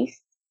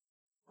replaced,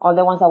 all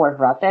the ones that were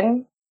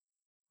rotten.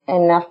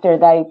 And after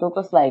that, it took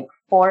us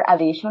 4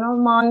 additional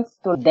months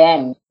to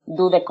then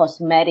do the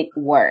cosmetic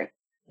work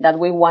that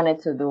we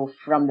wanted to do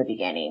from the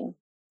beginning.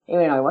 It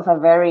was a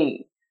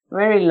very,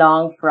 very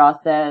long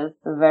process,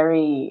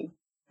 very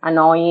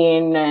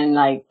annoying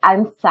and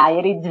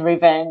anxiety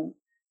driven.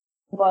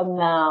 But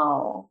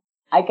now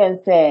I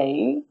can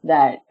say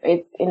that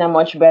it's in a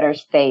much better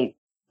state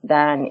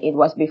than it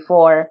was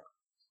before.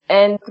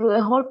 And through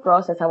the whole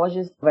process, I was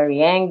just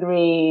very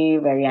angry,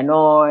 very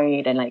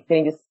annoyed, and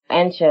feeling just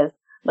anxious.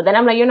 But then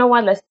I'm like, you know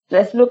what?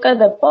 Let's look at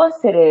the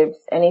positives.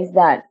 And it's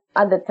that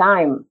at the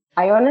time,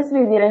 I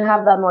honestly didn't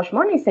have that much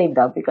money saved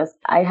up because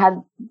I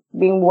had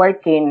been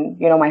working,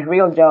 my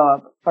real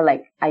job for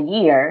a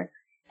year.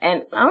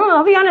 And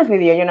I'll be honest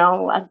with you,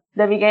 at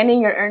the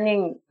beginning, you're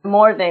earning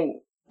more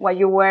than what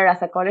you were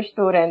as a college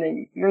student,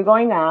 and you're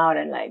going out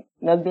and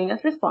not being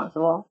as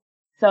responsible.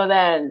 So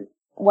then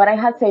what I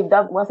had saved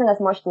up wasn't as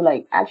much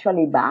to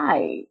actually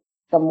buy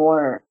the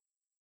more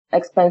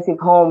expensive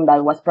home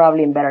that was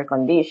probably in better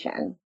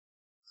condition.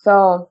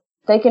 So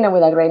taking it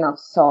with a grain of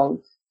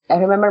salt, I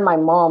remember my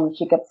mom,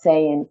 she kept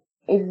saying,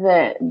 if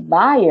the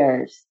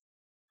buyers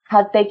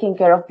had taken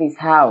care of this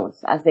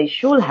house as they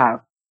should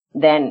have,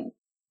 then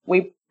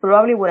we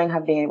probably wouldn't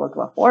have been able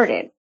to afford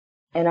it.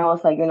 And I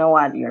was like, you know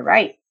what? You're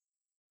right.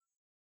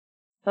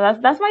 So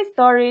that's my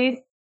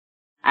story.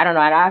 I don't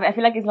know. I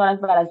feel like it's not as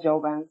bad as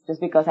Jovan's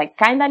just because I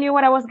kind of knew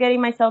what I was getting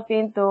myself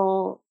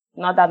into.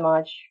 Not that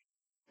much.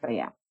 But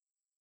yeah.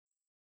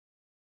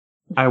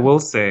 I will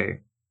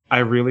say, I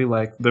really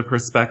like the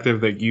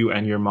perspective that you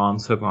and your mom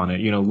took on it,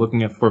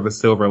 looking for the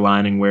silver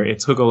lining where it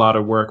took a lot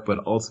of work,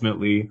 but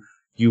ultimately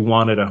you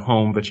wanted a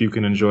home that you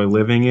can enjoy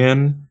living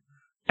in.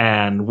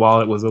 And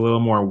while it was a little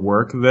more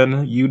work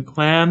than you'd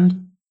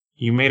planned,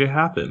 you made it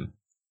happen.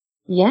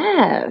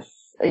 Yes,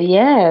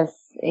 yes.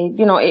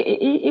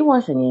 It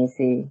wasn't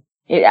easy.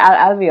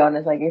 I'll be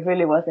honest, like it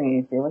really wasn't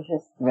easy. It was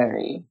just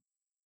very,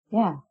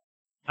 yeah.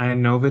 I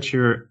know that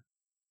you're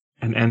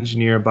an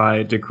engineer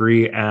by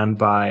degree and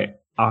by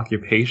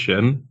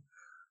occupation.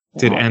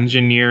 Did Yeah.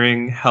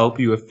 engineering help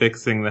you with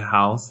fixing the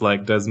house?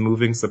 Like, does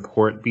moving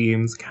support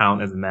beams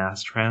count as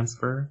mass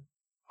transfer?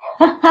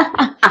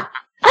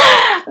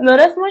 Not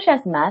as much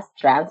as mass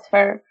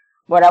transfer,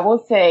 but I will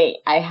say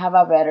I have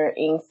a better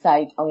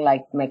insight on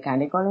like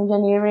mechanical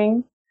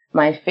engineering.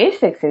 My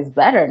physics is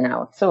better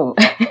now too.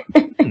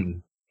 Hmm.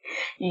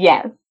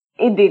 Yes,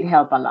 it did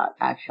help a lot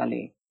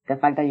actually. The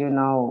fact that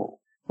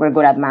we're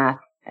good at math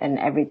and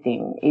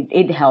everything,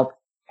 it helped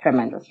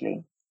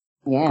tremendously.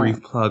 Yeah.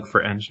 Brief plug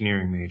for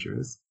engineering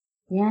majors.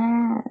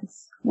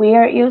 Yes. We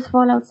are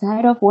useful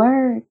outside of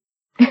work.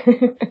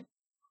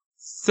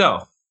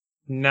 So,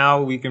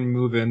 now we can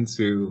move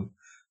into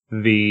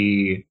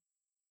the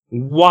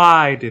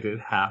why did it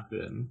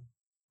happen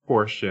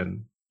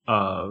portion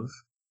of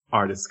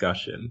our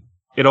discussion.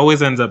 It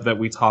always ends up that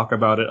we talk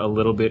about it a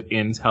little bit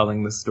in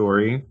telling the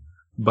story,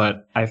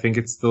 but I think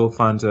it's still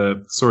fun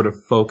to sort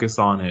of focus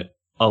on it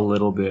a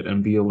little bit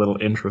and be a little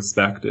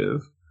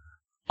introspective.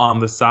 On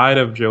the side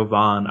of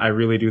Jovan, I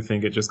really do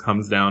think it just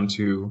comes down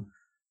to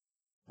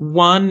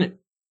one,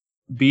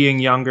 being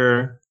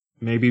younger,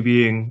 maybe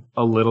being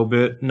a little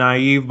bit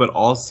naive, but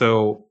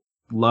also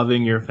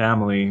loving your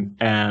family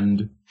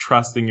and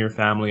trusting your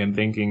family and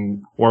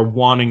thinking or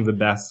wanting the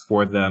best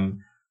for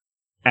them.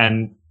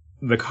 And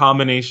the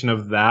combination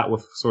of that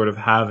with sort of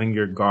having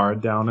your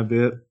guard down a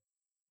bit,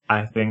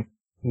 I think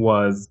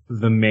was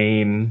the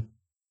main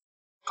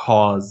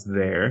cause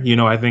there.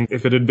 I think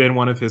if it had been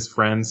one of his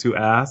friends who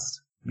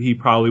asked, he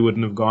probably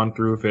wouldn't have gone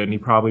through with it, and he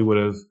probably would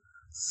have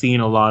seen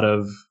a lot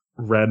of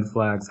red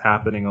flags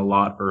happening a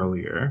lot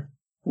earlier.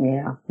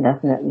 Yeah,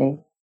 definitely.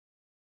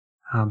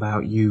 How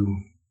about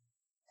you?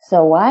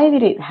 So why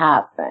did it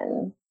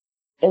happen?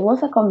 It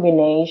was a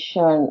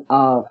combination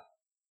of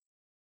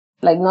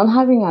like not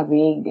having a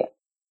big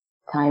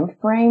time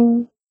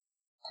frame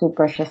to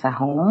purchase a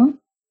home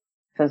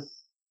because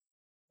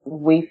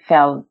we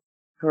felt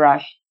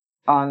rushed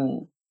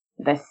on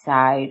the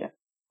side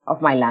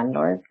of my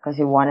landlord because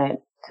he wanted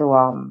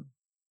to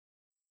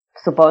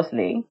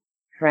supposedly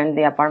rent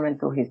the apartment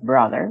to his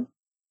brother.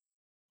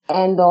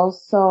 And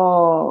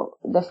also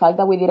the fact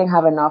that we didn't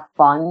have enough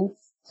funds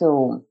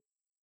to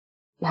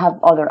have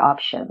other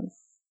options.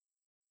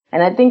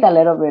 And I think a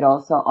little bit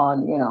also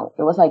on,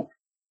 it was like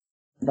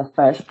the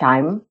first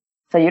time.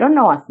 So you don't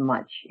know as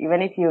much.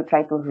 Even if you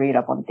try to read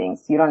up on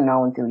things, you don't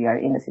know until you're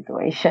in the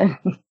situation.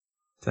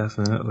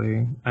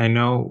 Definitely. I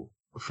know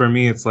for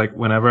me, it's like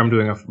whenever I'm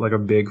doing a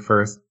big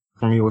first,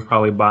 for me, it was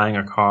probably buying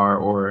a car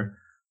or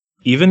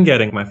even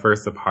getting my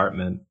first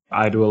apartment.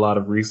 I do a lot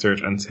of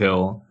research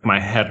until my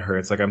head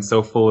hurts. Like I'm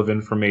so full of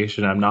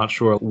information. I'm not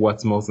sure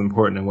what's most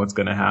important and what's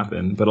going to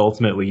happen. But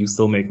ultimately, you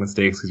still make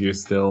mistakes because you're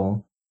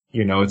still,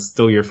 it's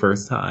still your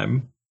first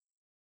time.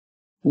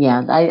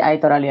 Yeah, I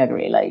totally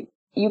agree. Like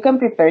you can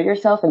prepare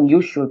yourself and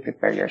you should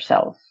prepare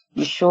yourself.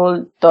 You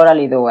should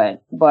totally do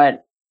it,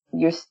 but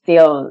you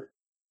still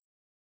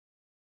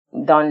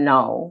don't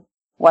know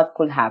what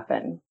could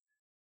happen.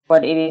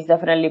 But it is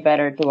definitely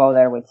better to go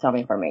there with some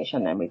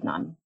information than with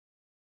none.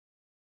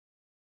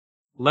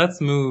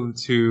 Let's move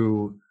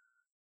to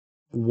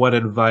what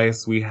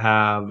advice we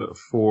have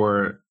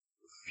for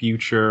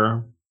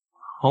future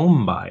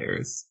home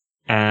buyers.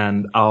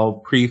 And I'll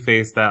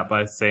preface that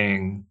by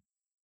saying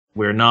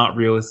we're not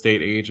real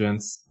estate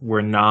agents.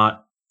 We're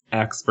not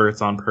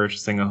experts on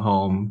purchasing a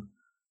home.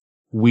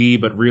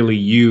 But really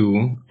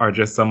you are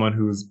just someone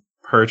who's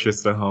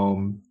purchased a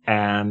home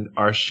and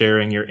are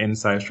sharing your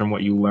insights from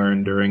what you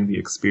learned during the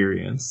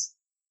experience.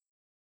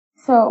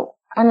 So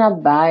an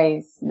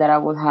advice that I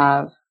would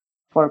have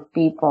for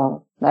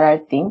people that are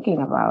thinking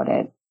about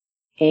it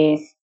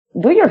is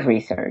do your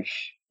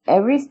research.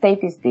 Every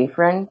state is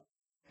different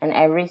and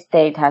every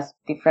state has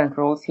different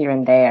rules here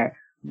and there,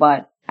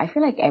 but I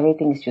feel like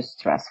everything is just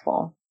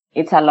stressful.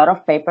 It's a lot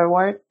of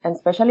paperwork, and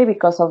especially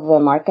because of the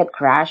market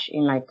crash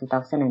in like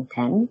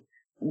 2010,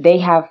 they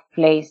have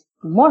placed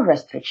more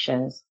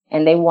restrictions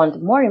and they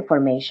want more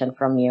information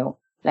from you.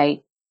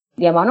 Like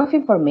the amount of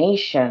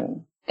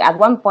information. At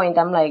one point,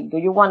 I'm like, do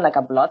you want like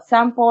a blood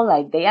sample?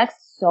 Like they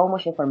asked so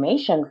much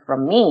information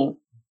from me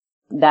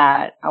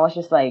that I was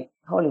just like,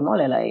 holy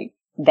moly, like,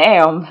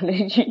 damn,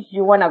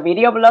 you want a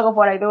video blog of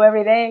what I do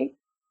every day?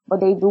 But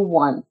they do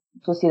want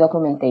to see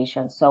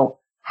documentation. So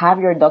have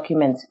your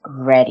documents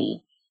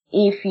ready.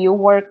 If you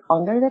work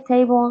under the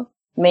table,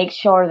 make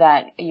sure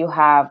that you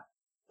have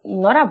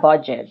not a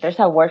budget. There's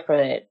a word for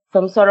it.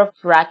 Some sort of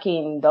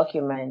tracking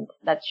document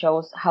that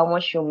shows how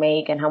much you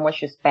make and how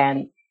much you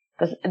spend.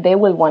 Because they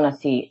will want to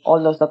see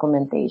all those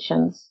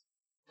documentations.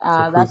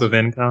 So proof of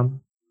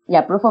income?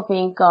 Yeah, proof of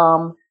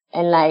income.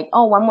 And like,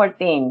 oh, one more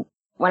thing.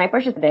 When I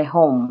purchased the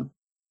home,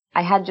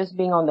 I had just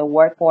been on the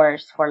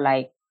workforce for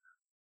like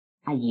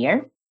a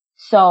year.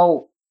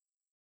 So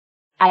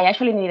I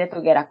actually needed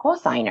to get a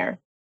cosigner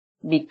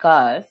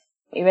because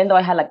even though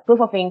I had like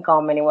proof of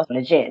income and it was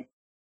legit,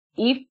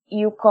 if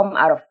you come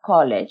out of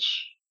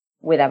college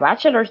with a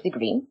bachelor's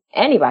degree,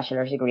 any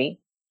bachelor's degree,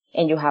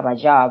 and you have a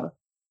job,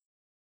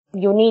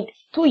 you need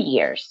 2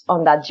 years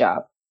on that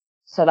job.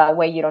 So that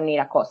way you don't need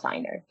a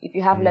cosigner. If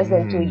you have less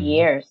than 2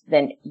 years,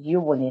 then you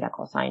will need a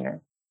cosigner.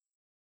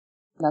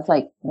 That's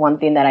like one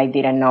thing that I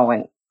didn't know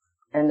and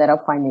ended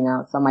up finding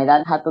out. So my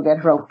dad had to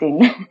get roped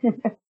in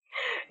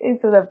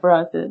into the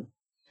process.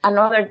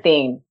 Another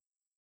thing,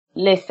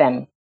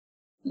 listen,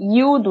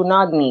 you do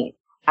not need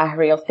a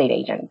real estate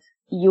agent.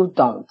 You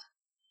don't.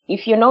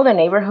 If you know the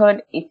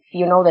neighborhood, if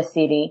you know the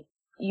city,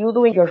 you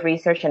doing your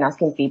research and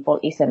asking people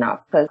is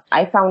enough. Because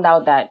I found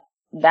out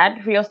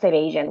that real estate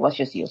agent was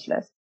just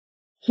useless.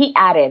 He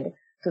added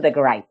to the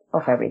gripe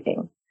of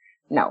everything.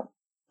 No,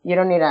 you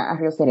don't need a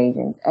real estate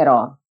agent at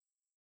all.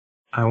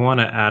 I want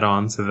to add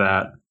on to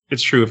that.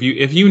 It's true.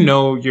 If you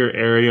know your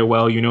area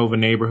well, you know the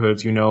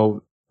neighborhoods, you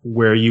know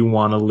where you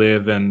want to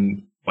live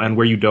and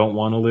where you don't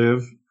want to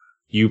live,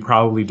 you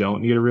probably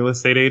don't need a real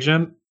estate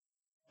agent.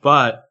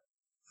 But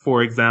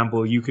for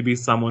example, you could be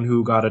someone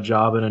who got a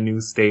job in a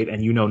new state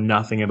and you know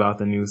nothing about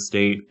the new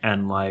state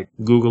and like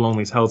Google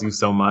only tells you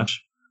so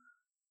much.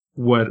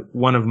 What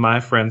one of my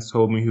friends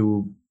told me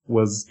who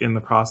was in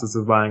the process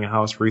of buying a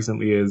house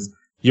recently is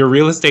your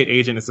real estate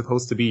agent is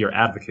supposed to be your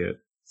advocate.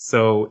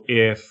 So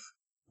if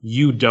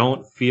you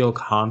don't feel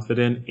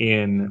confident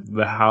in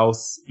the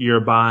house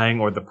you're buying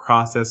or the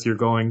process you're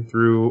going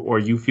through, or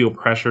you feel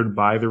pressured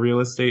by the real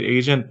estate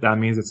agent, that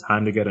means it's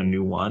time to get a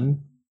new one,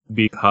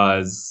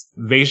 because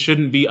they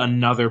shouldn't be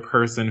another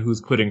person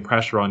who's putting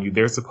pressure on you.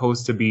 They're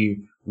supposed to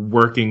be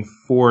working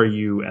for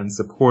you and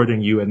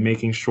supporting you and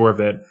making sure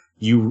that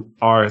you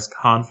are as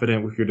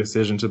confident with your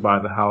decision to buy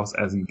the house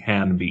as you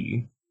can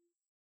be.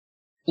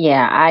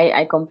 Yeah,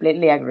 I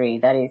completely agree.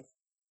 That is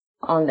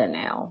on the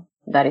nail.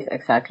 That is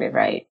exactly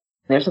right.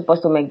 They're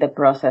supposed to make the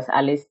process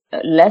at least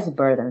less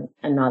burden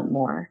and not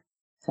more.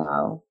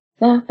 So,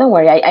 yeah, don't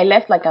worry. I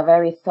left like a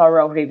very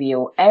thorough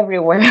review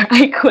everywhere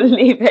I could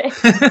leave it.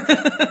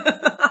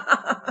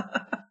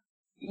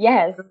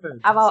 Yes,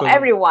 about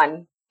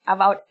everyone.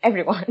 About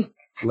everyone.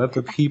 Let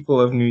the people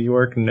of New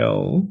York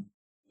know.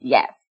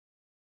 Yes.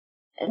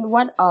 And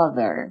what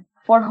other?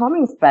 For home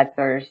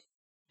inspectors,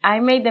 I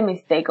made the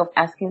mistake of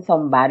asking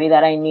somebody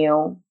that I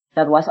knew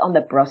that was on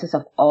the process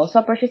of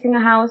also purchasing a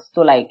house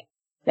to like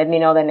let me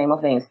know the name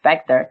of the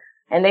inspector.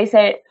 And they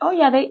said, oh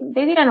yeah, they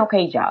did an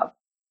okay job.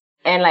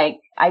 And like,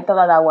 I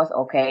thought that was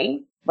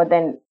okay. But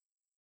then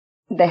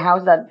the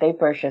house that they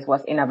purchased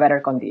was in a better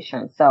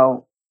condition.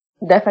 So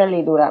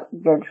definitely do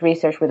your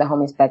research with the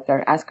home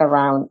inspector, ask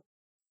around.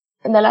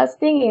 And the last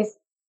thing is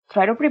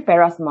try to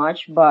prepare as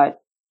much,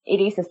 but it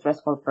is a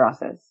stressful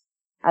process.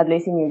 At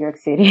least in New York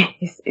City,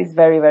 it's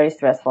very, very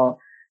stressful.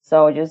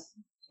 So just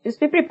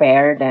be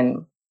prepared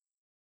and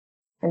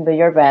do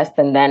your best.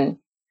 And then,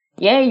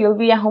 yeah, you'll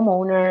be a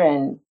homeowner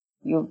and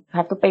you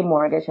have to pay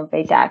mortgage and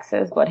pay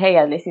taxes. But hey,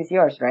 at least it's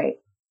yours, right?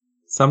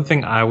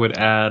 Something I would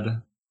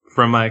add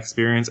from my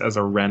experience as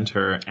a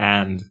renter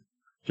and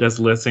just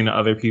listening to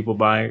other people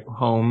buy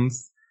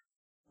homes.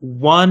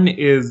 One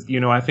is,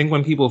 I think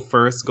when people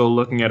first go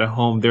looking at a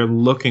home, they're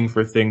looking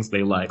for things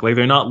they like. Like,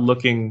 they're not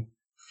looking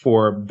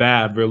for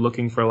bad. They're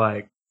looking for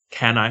like,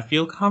 can I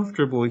feel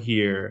comfortable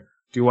here?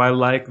 Do I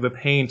like the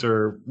paint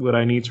or would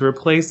I need to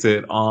replace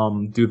it?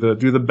 Do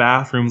the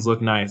bathrooms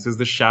look nice? Is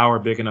the shower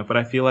big enough? But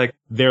I feel like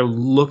they're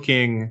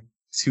looking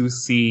to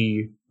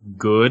see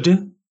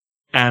good.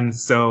 And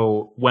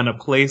so when a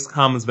place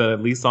comes that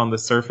at least on the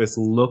surface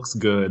looks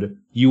good,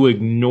 you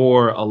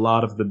ignore a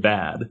lot of the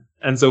bad.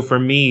 And so for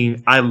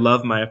me, I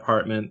love my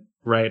apartment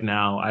right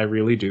now. I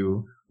really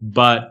do.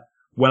 But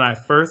when I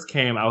first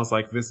came, I was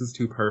like, this is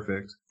too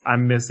perfect.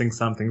 I'm missing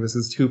something. This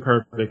is too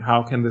perfect.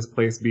 How can this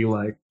place be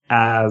like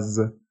as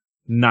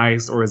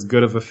nice or as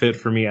good of a fit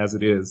for me as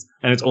it is?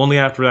 And it's only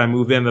after I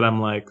move in that I'm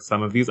like,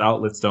 some of these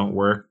outlets don't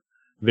work.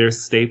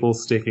 There's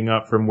staples sticking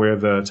up from where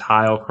the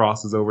tile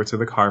crosses over to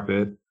the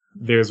carpet.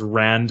 There's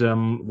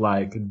random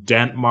like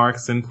dent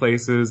marks in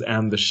places,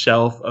 and the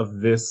shelf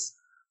of this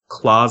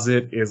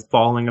closet is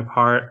falling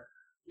apart.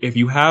 If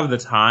you have the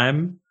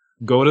time,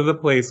 go to the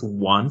place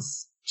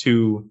once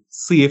to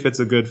see if it's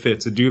a good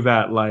fit, to do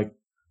that like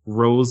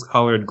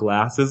rose-colored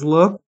glasses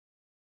look.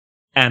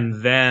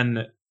 And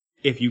then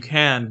if you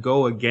can,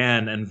 go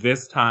again, and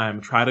this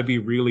time try to be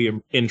really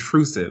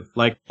intrusive.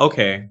 Like,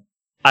 okay,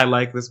 I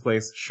like this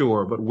place,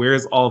 sure, but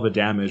where's all the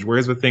damage?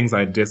 Where's the things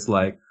I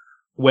dislike?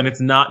 When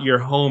it's not your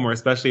home, or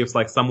especially if it's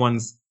like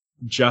someone's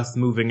just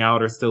moving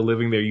out or still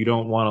living there, you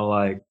don't want to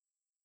like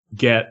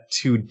get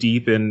too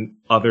deep in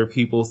other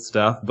people's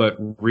stuff, but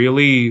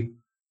really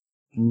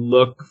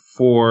look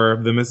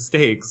for the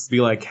mistakes.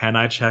 Be like, can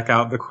I check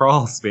out the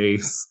crawl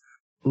space?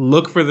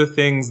 Look for the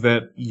things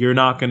that you're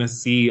not going to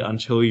see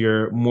until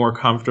you're more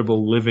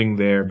comfortable living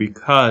there,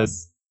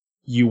 because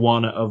you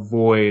want to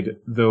avoid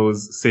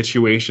those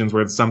situations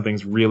where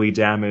something's really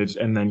damaged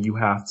and then you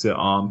have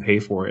to pay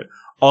for it.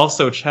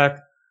 Also, check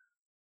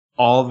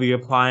all the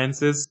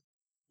appliances.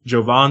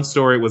 Jovan's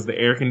story was the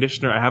air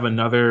conditioner. I have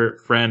another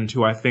friend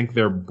who I think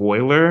their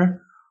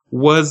boiler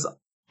was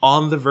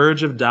on the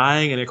verge of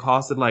dying and it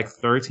costed like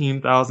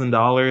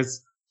 $13,000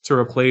 to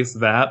replace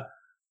that.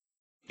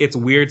 It's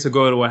weird to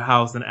go to a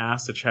house and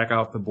ask to check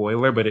out the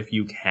boiler, but if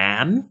you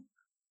can,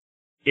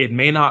 it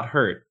may not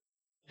hurt.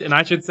 And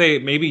I should say,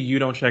 maybe you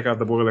don't check out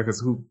the boiler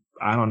because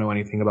I don't know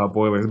anything about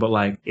boilers, but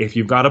like, if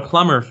you've got a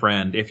plumber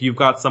friend, if you've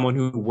got someone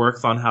who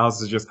works on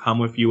houses, just come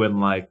with you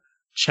and like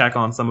check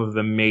on some of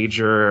the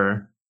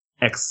major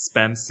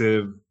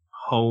expensive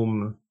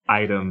home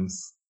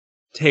items.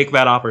 Take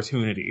that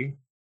opportunity.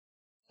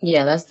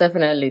 Yeah, that's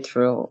definitely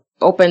true.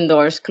 Open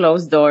doors,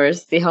 closed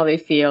doors, see how they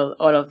feel,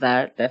 all of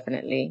that,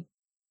 definitely.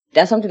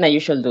 That's something that you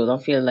should do.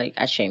 Don't feel like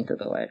ashamed to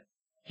do it.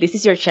 This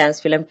is your chance.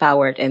 Feel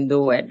empowered and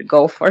do it.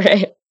 Go for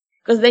it.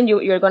 Because then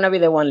you're going to be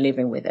the one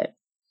living with it.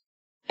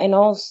 And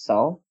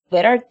also,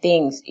 there are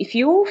things, if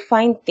you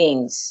find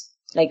things,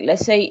 like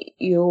let's say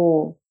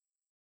you're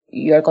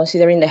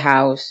considering the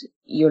house,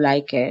 you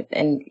like it,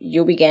 and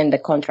you begin the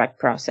contract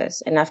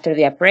process. And after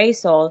the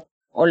appraisal,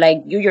 or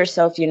like you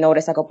yourself, you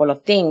notice a couple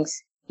of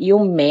things, you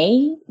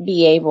may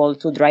be able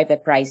to drive the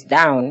price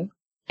down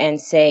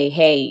and say,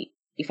 hey,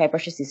 if I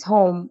purchase this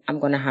home, I'm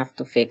going to have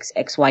to fix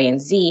X, Y,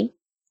 and Z.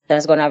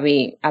 That's going to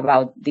be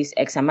about this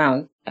X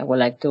amount. I would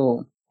like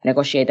to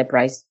negotiate the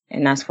price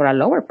and ask for a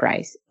lower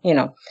price. You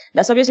know,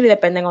 that's obviously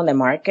depending on the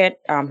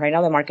market. Right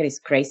now the market is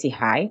crazy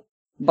high,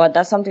 but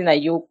that's something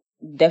that you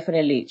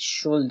definitely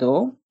should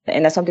do.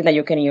 And that's something that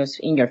you can use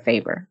in your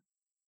favor.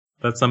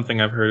 That's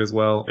something I've heard as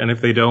well. And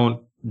if they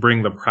don't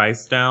bring the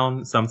price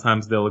down,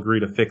 sometimes they'll agree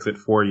to fix it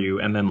for you.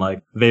 And then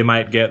like they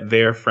might get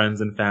their friends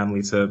and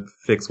family to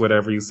fix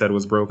whatever you said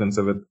was broken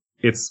so that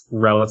it's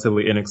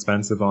relatively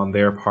inexpensive on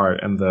their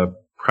part and the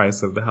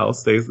price of the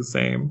house stays the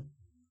same.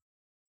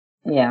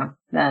 Yeah,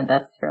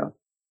 that's true.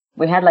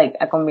 We had like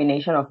a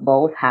combination of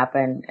both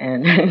happen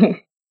and,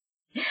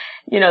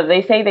 you know,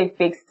 they say they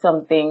fixed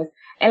some things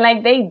and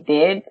like they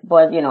did,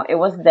 but you know, it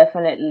was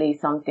definitely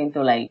something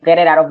to like get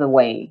it out of the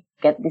way.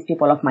 Get these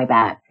people off my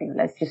back.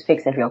 Let's just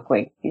fix it real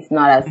quick. It's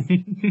not as,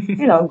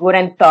 you know, good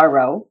and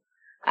thorough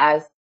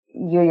as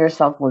you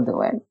yourself will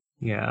do it.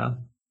 Yeah.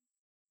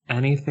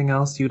 Anything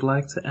else you'd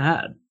like to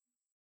add?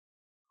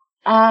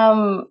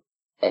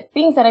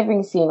 Things that I've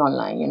been seeing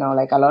online, you know,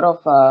 like a lot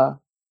of,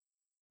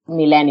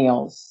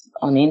 millennials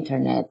on the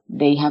internet,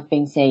 they have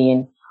been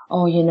saying,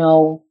 oh, you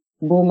know,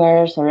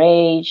 boomers or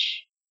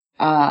age,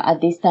 at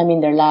this time in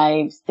their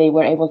lives, they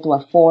were able to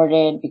afford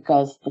it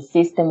because the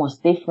system was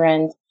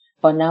different.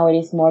 But now it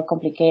is more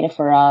complicated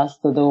for us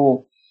to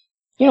do,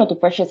 you know, to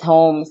purchase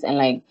homes and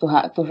like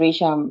to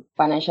reach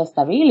financial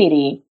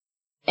stability.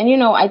 And, you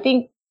know, I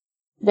think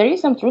there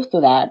is some truth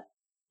to that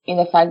in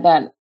the fact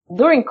that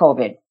during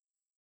COVID,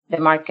 the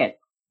market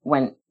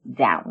went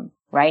down,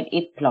 right?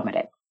 It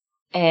plummeted.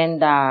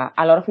 And a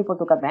lot of people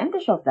took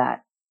advantage of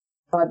that.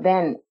 But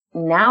then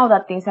now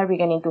that things are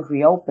beginning to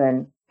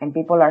reopen and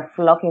people are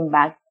flocking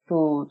back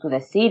to the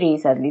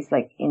cities, at least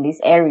like in this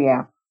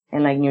area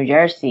and like New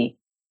Jersey,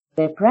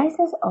 the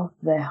prices of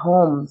the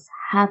homes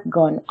have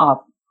gone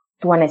up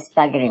to a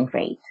staggering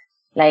rate.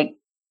 Like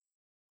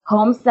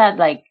homes that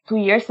like 2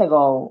 years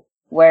ago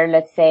were,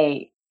 let's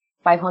say,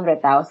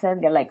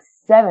 500,000, they're like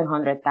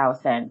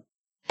 700,000.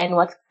 And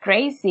what's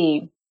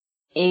crazy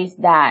is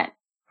that,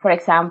 for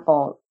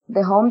example,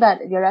 the home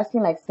that you're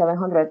asking like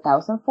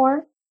 700,000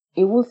 for,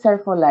 it will sell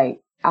for like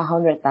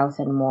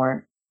 100,000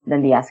 more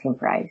than the asking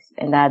price.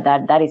 And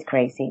that is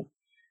crazy.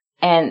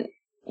 And,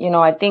 you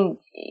know, I think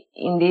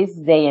in this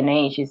day and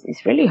age,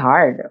 it's really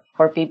hard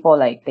for people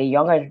like the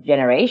younger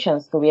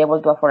generations to be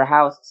able to afford a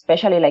house,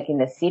 especially like in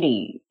the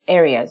city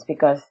areas,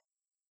 because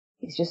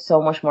it's just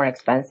so much more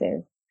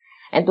expensive.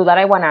 And to that,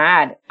 I want to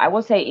add, I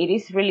will say it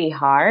is really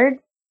hard.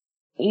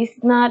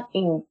 It's not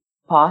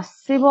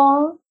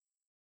impossible.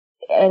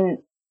 And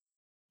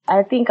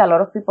I think a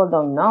lot of people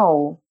don't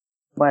know,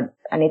 but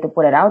I need to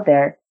put it out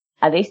there.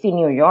 At least in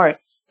New York,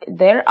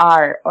 there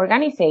are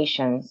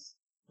organizations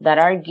that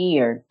are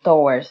geared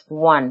towards,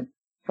 one,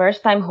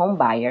 first-time home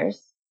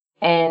buyers,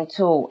 and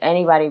two,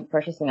 anybody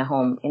purchasing a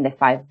home in the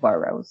 5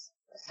 boroughs.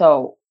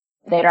 So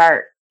there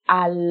are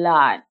a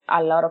lot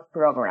of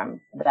programs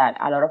that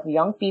a lot of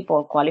young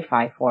people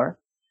qualify for.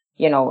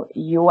 You know,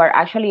 you are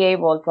actually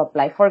able to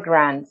apply for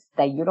grants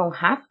that you don't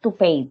have to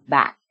pay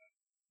back.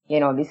 You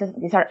know, these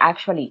are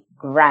actually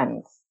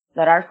grants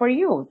that are for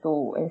you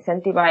to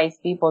incentivize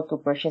people to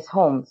purchase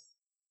homes.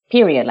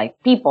 Period.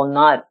 Like people,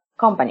 not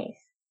companies.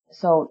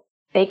 So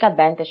take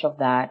advantage of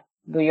that.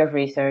 Do your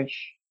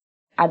research.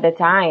 At the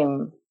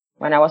time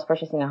when I was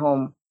purchasing a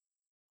home,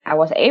 I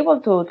was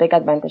able to take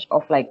advantage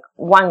of like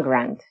one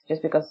grant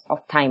just because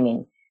of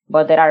timing.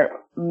 But there are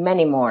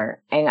many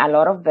more, and a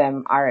lot of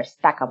them are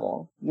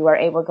stackable. You are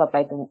able to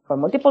apply for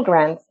multiple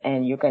grants,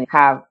 and you can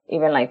have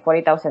even like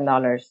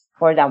 $40,000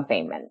 for down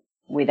payment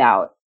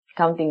without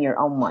counting your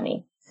own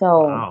money.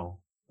 So wow.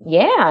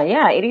 Yeah,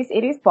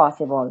 it is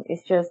possible.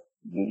 It's just,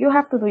 you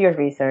have to do your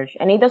research,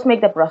 and it does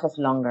make the process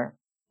longer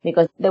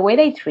because the way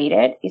they treat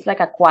it is like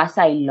a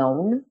quasi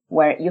loan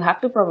where you have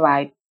to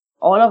provide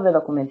all of the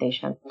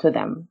documentation to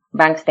them,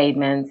 bank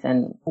statements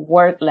and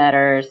work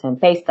letters and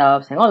pay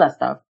stubs and all that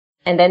stuff.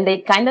 And then they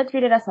kind of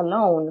treat it as a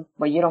loan,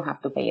 but you don't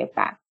have to pay it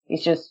back.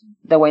 It's just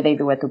the way they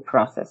do it to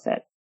process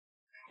it.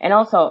 And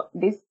also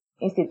these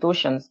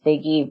institutions, they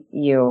give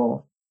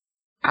you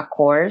a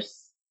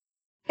course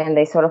and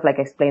they sort of like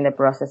explain the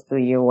process to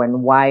you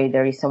and why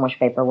there is so much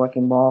paperwork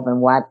involved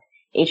and what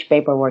each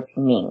paperwork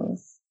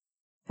means.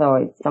 So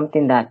it's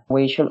something that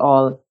we should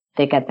all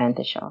take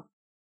advantage of.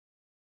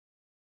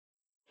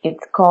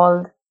 It's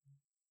called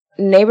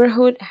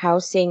Neighborhood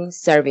Housing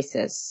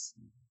Services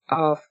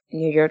of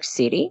New York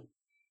City.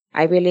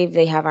 I believe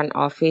they have an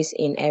office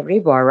in every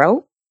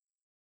borough.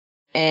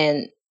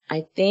 And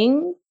I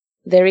think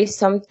there is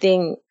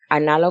something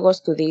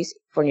analogous to this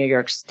for New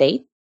York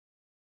State.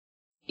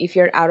 If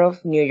you're out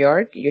of New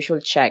York, you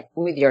should check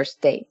with your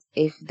state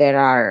if there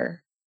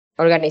are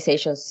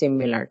organizations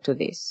similar to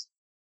this.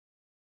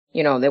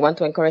 You know, they want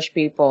to encourage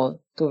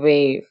people to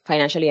be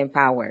financially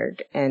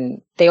empowered,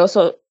 and they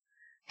also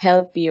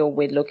help you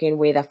with looking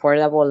with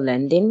affordable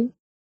lending.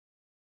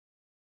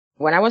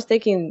 When I was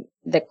taking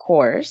the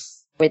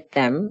course with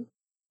them,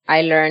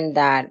 I learned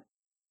that,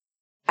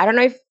 I don't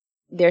know if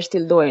they're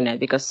still doing it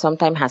because some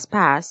time has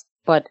passed,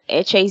 but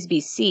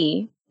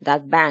HSBC,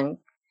 that bank,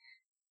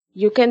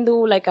 you can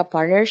do like a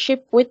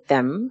partnership with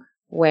them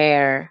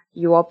where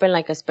you open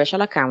like a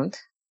special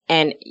account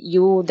and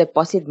you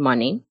deposit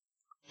money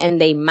and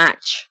they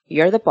match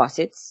your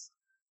deposits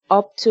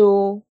up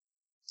to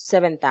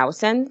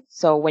 7,000.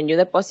 So when you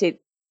deposit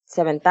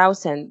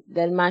 7,000,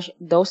 they'll match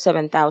those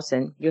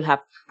 7,000. You'll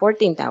have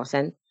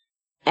 14,000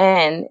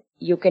 and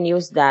you can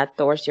use that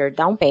towards your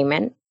down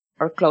payment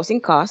or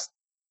closing cost.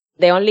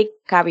 The only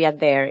caveat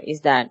there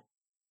is that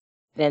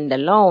then the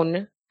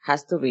loan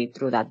has to be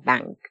through that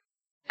bank.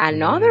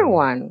 Another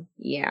one,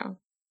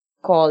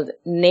 called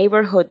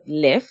Neighborhood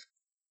Lift,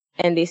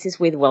 and this is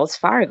with Wells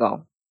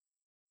Fargo.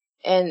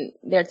 And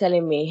they're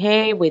telling me,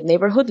 hey, with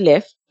Neighborhood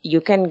Lift, you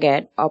can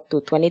get up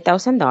to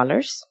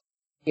 $20,000.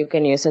 You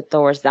can use it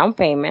towards down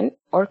payment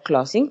or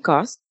closing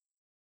costs,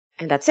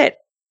 and that's it.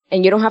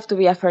 And you don't have to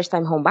be a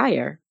first-time home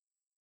buyer.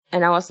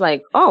 And I was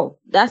like, oh,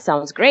 that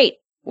sounds great.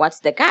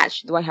 What's the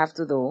catch? Do I have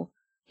to do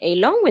a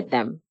loan with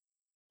them?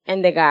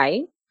 And the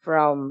guy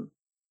from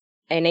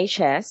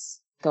NHS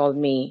told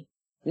me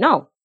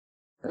no.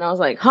 And I was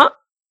like, huh?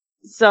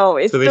 So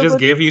So they just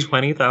gave you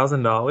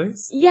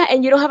 $20,000? Yeah,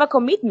 and you don't have a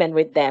commitment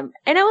with them.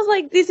 And I was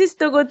like, this is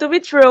too good to be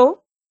true.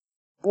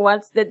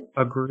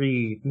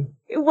 Agreed.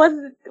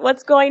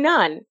 What's going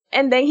on?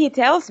 And then he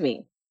tells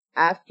me,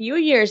 a few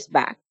years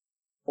back,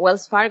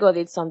 Wells Fargo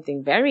did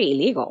something very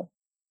illegal.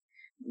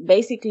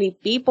 Basically,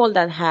 people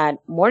that had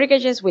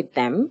mortgages with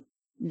them,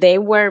 they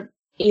were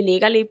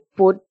illegally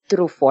put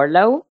through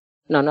furlough.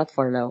 No, not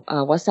furlough.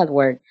 What's that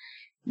word?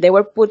 They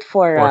were put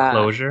for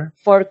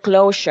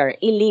foreclosure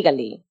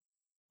illegally.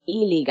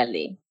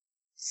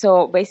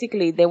 So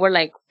basically, they were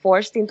like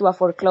forced into a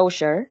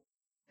foreclosure.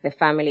 The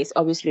families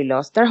obviously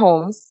lost their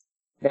homes,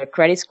 their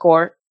credit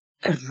score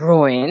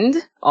ruined,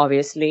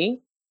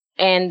 obviously.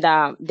 And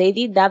they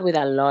did that with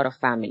a lot of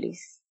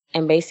families.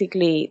 And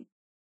basically,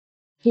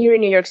 here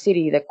in New York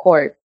City, the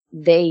court,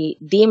 they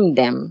deemed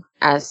them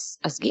as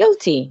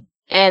guilty.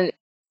 And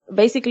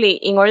basically,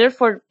 in order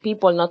for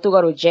people not to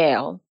go to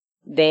jail,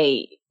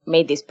 they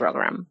made this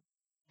program.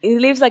 It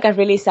leaves like a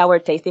really sour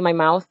taste in my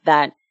mouth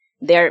that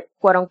they're,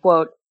 quote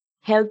unquote,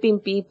 helping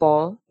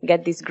people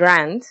get this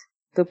grant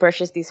to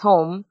purchase this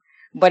home,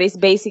 but it's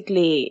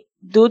basically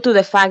due to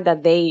the fact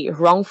that they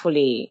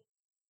wrongfully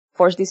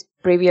forced these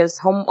previous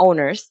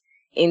homeowners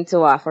into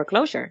a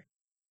foreclosure.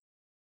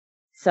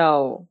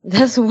 So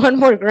that's one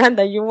more grant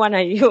that you want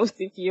to use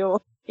if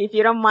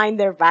you don't mind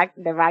the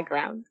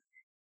background.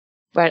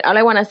 But all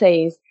I want to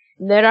say is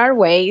there are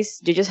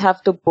ways. You just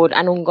have to put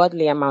an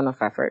ungodly amount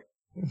of effort.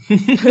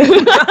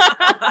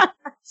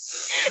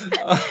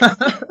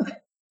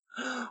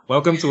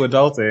 Welcome to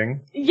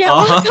adulting. Yeah,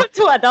 welcome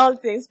to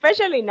adulting,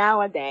 especially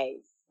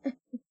nowadays.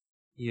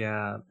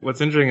 Yeah.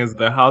 What's interesting is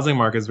the housing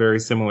market is very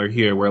similar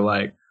here, where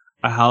like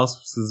a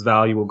house's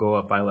value will go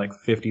up by like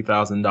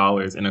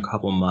 $50,000 in a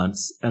couple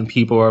months, and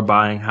people are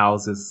buying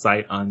houses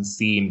sight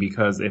unseen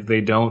because if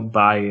they don't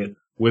buy it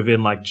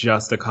within like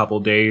just a couple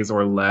days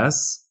or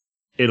less,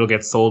 it'll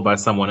get sold by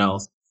someone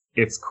else.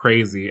 It's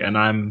crazy. And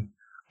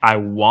I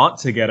want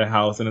to get a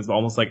house, and it's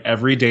almost like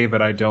every day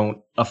that I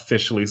don't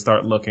officially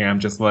start looking,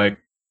 I'm just like,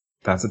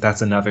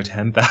 that's another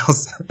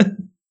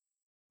 10,000.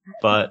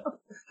 But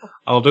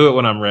I'll do it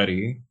when I'm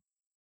ready.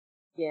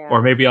 Yeah.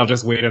 Or maybe I'll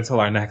just wait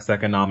until our next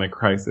economic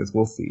crisis.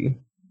 We'll see.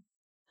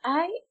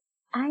 I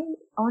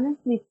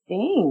honestly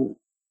think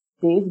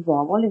this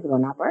bubble is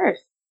gonna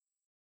burst.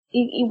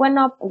 It went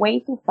up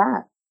way too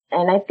fast.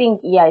 And I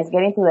think, it's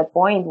getting to the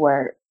point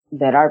where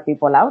there are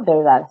people out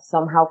there that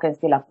somehow can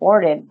still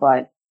afford it,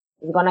 but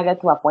it's gonna get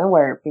to a point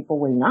where people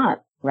will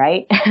not,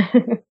 right?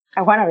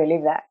 I wanna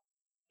believe that.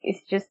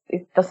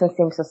 it doesn't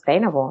seem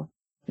sustainable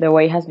the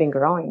way it has been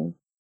growing.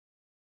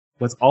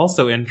 What's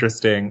also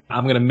interesting,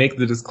 I'm going to make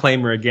the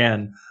disclaimer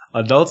again.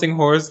 Adulting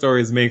Horror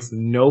Stories makes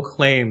no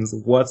claims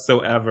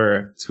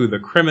whatsoever to the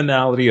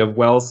criminality of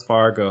Wells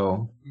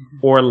Fargo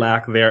or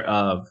lack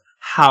thereof.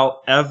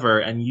 However,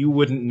 and you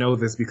wouldn't know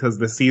this because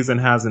the season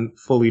hasn't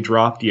fully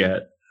dropped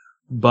yet,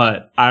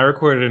 but I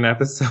recorded an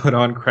episode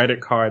on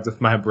credit cards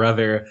with my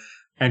brother,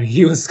 and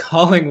he was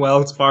calling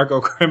Wells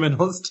Fargo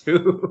criminals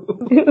too.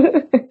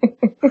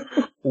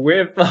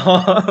 with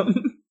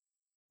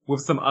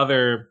some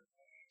other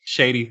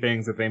shady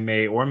things that they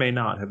may or may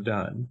not have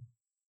done.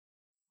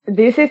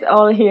 This is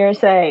all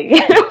hearsay.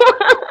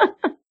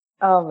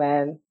 Oh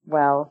man.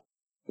 Well,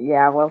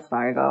 yeah, Wells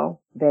Fargo.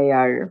 They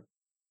are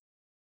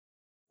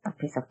a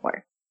piece of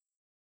work.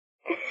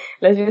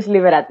 Let's just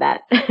leave it at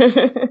that.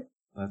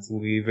 Let's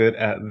leave it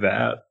at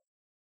that.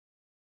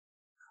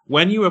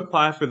 When you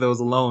apply for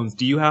those loans,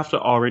 do you have to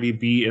already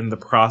be in the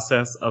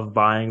process of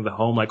buying the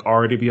home, like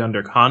already be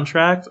under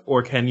contract?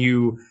 Or can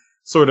you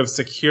sort of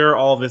secure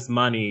all this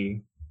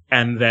money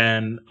and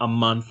then a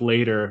month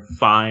later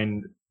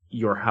find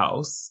your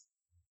house?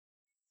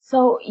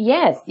 So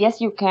yes,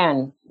 you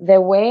can.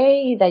 The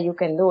way that you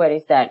can do it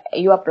is that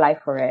you apply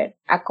for it.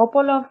 A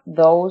couple of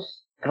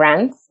those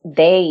grants,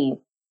 they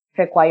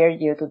require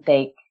you to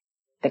take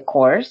the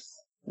course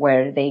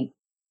where they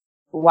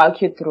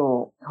walk you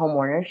through home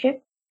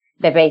ownership,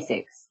 the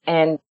basics.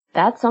 And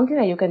that's something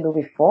that you can do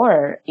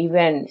before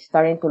even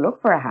starting to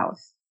look for a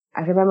house.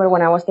 I remember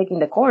when I was taking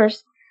the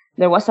course,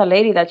 there was a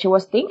lady that she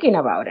was thinking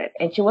about it,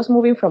 and she was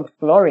moving from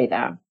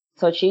Florida.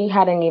 So she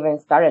hadn't even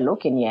started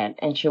looking yet,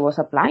 and she was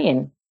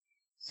applying.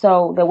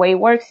 So the way it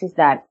works is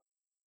that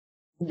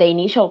the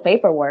initial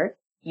paperwork,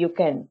 you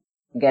can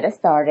get it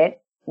started,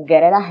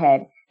 get it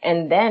ahead,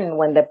 and then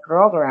when the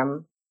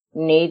program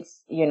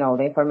needs, the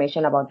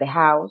information about the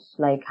house,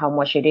 like how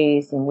much it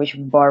is, in which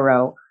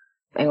borough,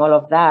 and all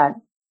of that,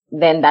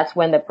 then that's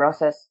when the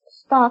process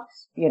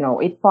stops,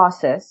 it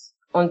pauses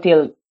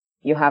until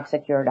you have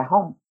secured a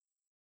home.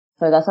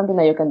 So that's something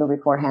that you can do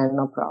beforehand,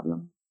 no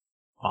problem.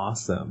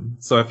 Awesome.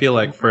 So I feel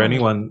like for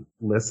anyone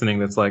listening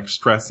that's like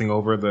stressing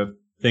over the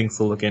things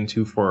to look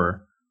into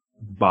for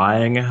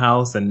buying a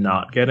house and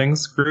not getting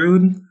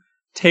screwed,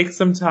 take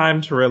some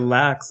time to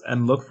relax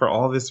and look for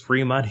all this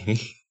free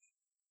money.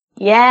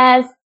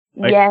 Yes.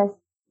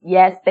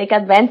 Take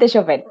advantage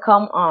of it.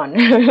 Come on.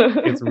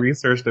 It's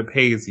research that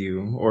pays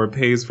you or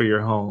pays for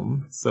your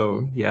home.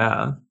 So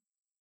yeah.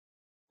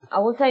 I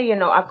would say,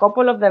 a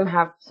couple of them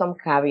have some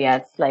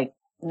caveats. Like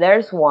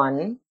there's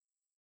one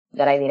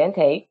that I didn't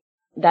take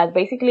that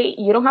basically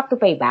you don't have to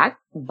pay back,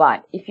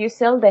 but if you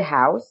sell the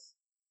house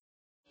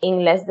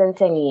in less than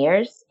 10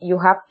 years, you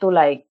have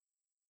to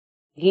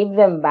give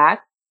them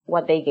back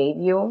what they gave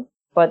you.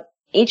 But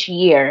each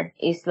year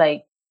is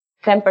 10%.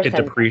 It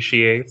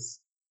depreciates.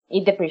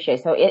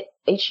 So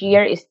each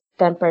year is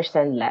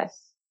 10% less.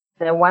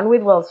 The one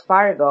with Wells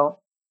Fargo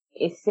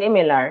is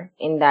similar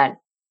in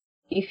that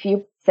if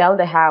you sell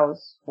the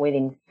house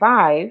in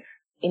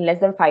less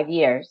than 5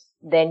 years,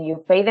 then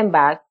you pay them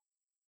back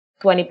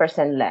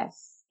 20%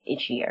 less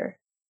each year.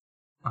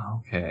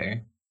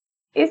 Okay.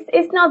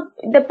 It's not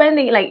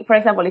depending, for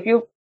example, if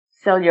you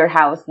sell your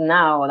house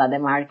now that the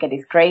market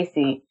is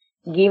crazy,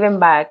 giving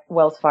back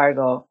Wells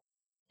Fargo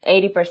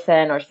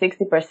 80% or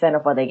 60%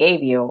 of what they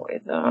gave you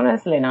is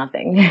honestly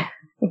nothing.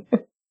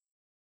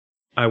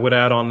 I would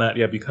add on that,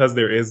 because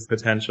there is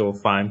potential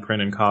fine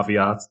print and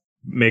caveats,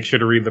 make sure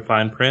to read the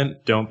fine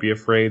print. Don't be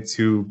afraid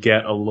to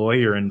get a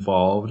lawyer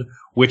involved,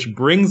 which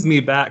brings me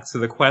back to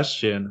the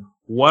question,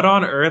 what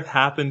on earth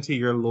happened to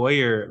your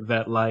lawyer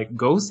that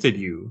ghosted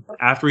you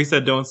after he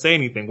said don't say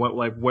anything?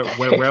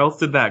 Where else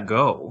did that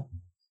go?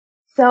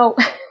 So,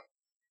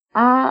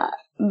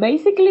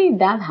 basically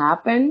that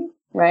happened,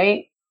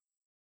 right?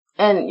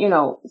 And,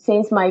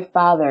 since my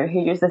father,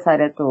 he just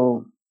decided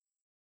to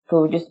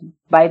just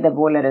bite the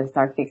bullet and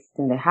start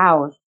fixing the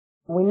house,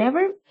 we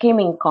never came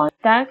in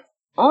contact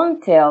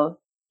until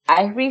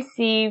I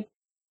received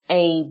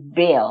a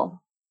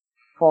bill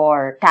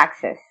for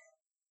taxes.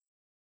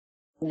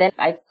 Then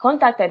I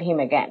contacted him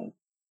again.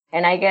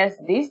 And I guess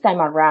this time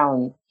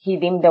around, he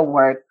deemed the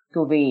work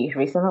to be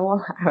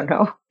reasonable. I don't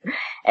know.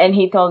 And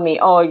he told me,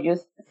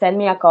 just send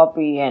me a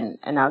copy and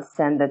I'll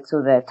send it to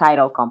the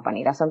title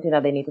company. That's something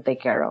that they need to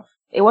take care of.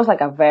 It was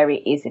a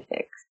very easy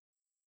fix.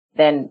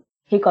 Then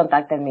he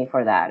contacted me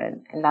for that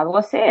and that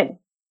was it.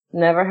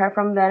 Never heard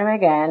from them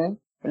again.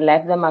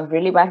 Left them a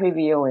really bad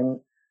review on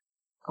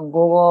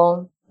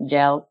Google,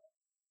 Yelp.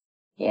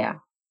 Yeah.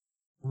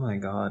 Oh my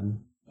God.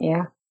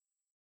 Yeah.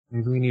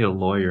 Maybe we need a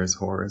lawyer's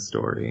horror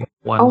story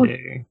one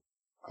day.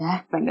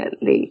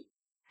 Definitely.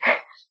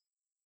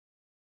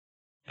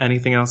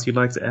 Anything else you'd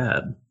like to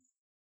add?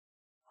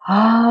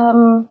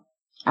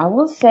 I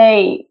will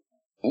say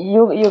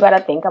you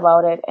gotta think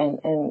about it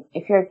and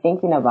if you're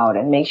thinking about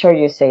it, make sure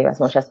you save as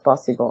much as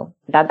possible.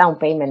 That down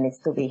payment needs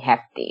to be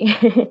hefty.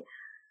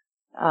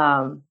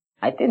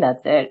 I think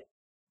that's it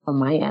on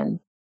my end.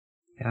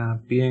 Yeah,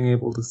 being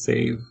able to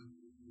save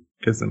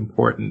is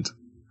important.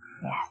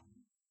 Yeah.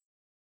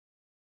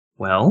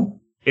 Well,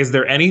 is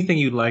there anything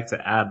you'd like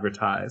to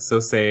advertise? So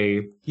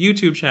say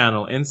YouTube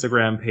channel,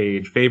 Instagram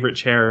page, favorite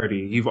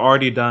charity. You've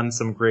already done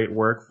some great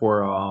work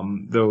for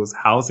those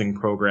housing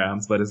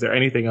programs, but is there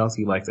anything else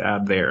you'd like to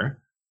add there?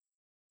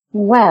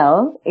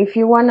 Well, if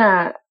you want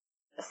to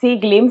see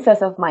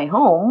glimpses of my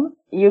home,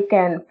 you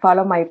can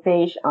follow my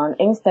page on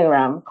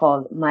Instagram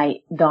called My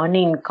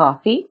Dawning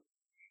Coffee.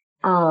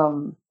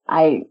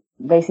 I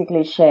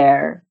basically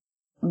share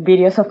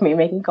videos of me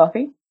making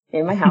coffee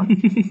in my house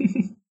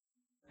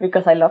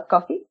because I love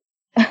coffee.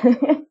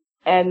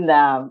 And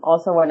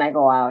also when I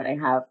go out and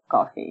have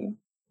coffee.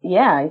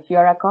 Yeah, if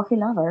you're a coffee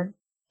lover,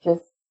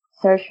 just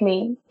search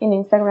me in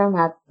Instagram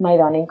at My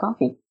Dawning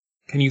Coffee.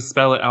 Can you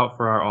spell it out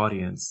for our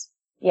audience?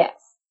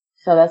 Yes.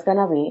 So that's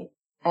gonna be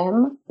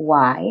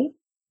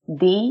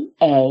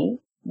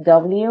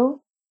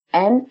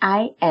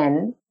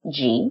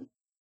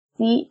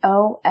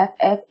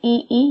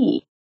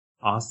MYDAWNINGCOFFEE.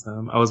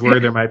 Awesome. I was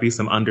worried there might be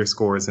some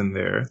underscores in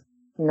there.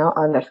 No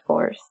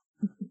underscores.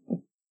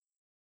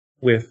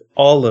 With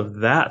all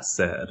of that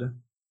said,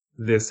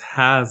 this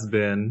has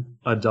been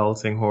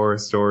Adulting Horror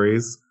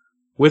Stories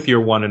with your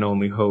one and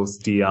only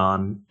host,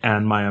 Dion,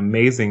 and my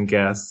amazing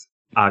guest,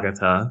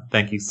 Agatha.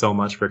 Thank you so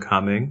much for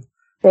coming.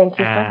 Thank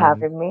you for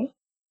having me.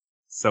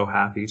 So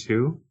happy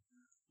to.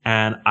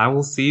 And I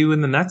will see you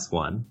in the next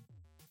one.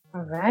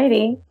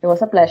 Alrighty. It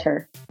was a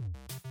pleasure.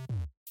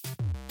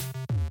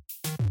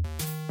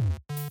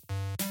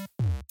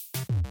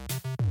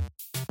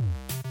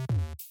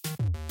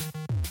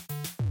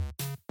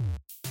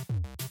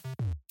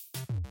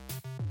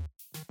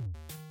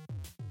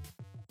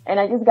 And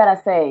I just gotta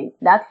say,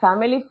 that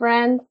family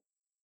friend,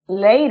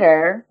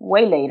 later,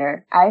 way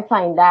later, I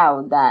find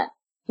out that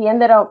he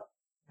ended up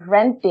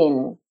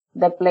renting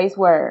the place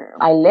where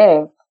I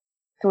lived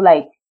to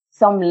like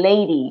some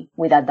lady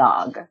with a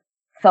dog.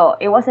 So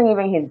it wasn't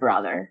even his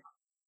brother.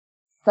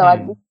 So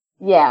so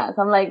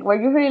I'm like,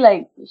 were you really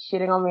like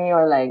shitting on me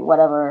or like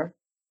whatever?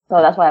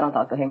 So that's why I don't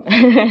talk to him.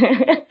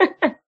 Okay,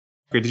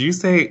 did you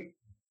say,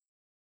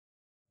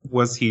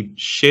 was he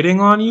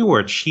shitting on you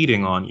or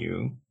cheating on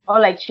you? Oh,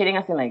 like cheating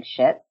as in like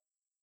shit.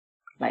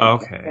 Like,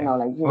 okay. You know,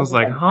 like I was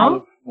like,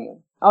 huh?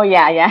 Oh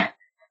yeah.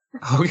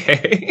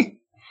 Okay.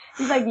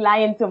 He's like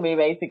lying to me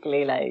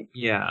basically, like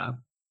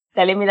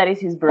telling me that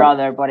it's his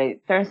brother, but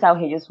it turns out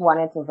he just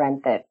wanted to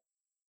rent it,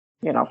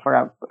 you know,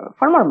 for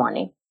more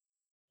money.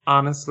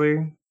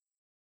 Honestly,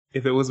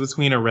 if it was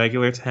between a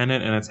regular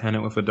tenant and a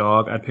tenant with a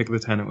dog, I'd pick the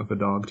tenant with a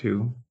dog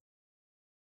too.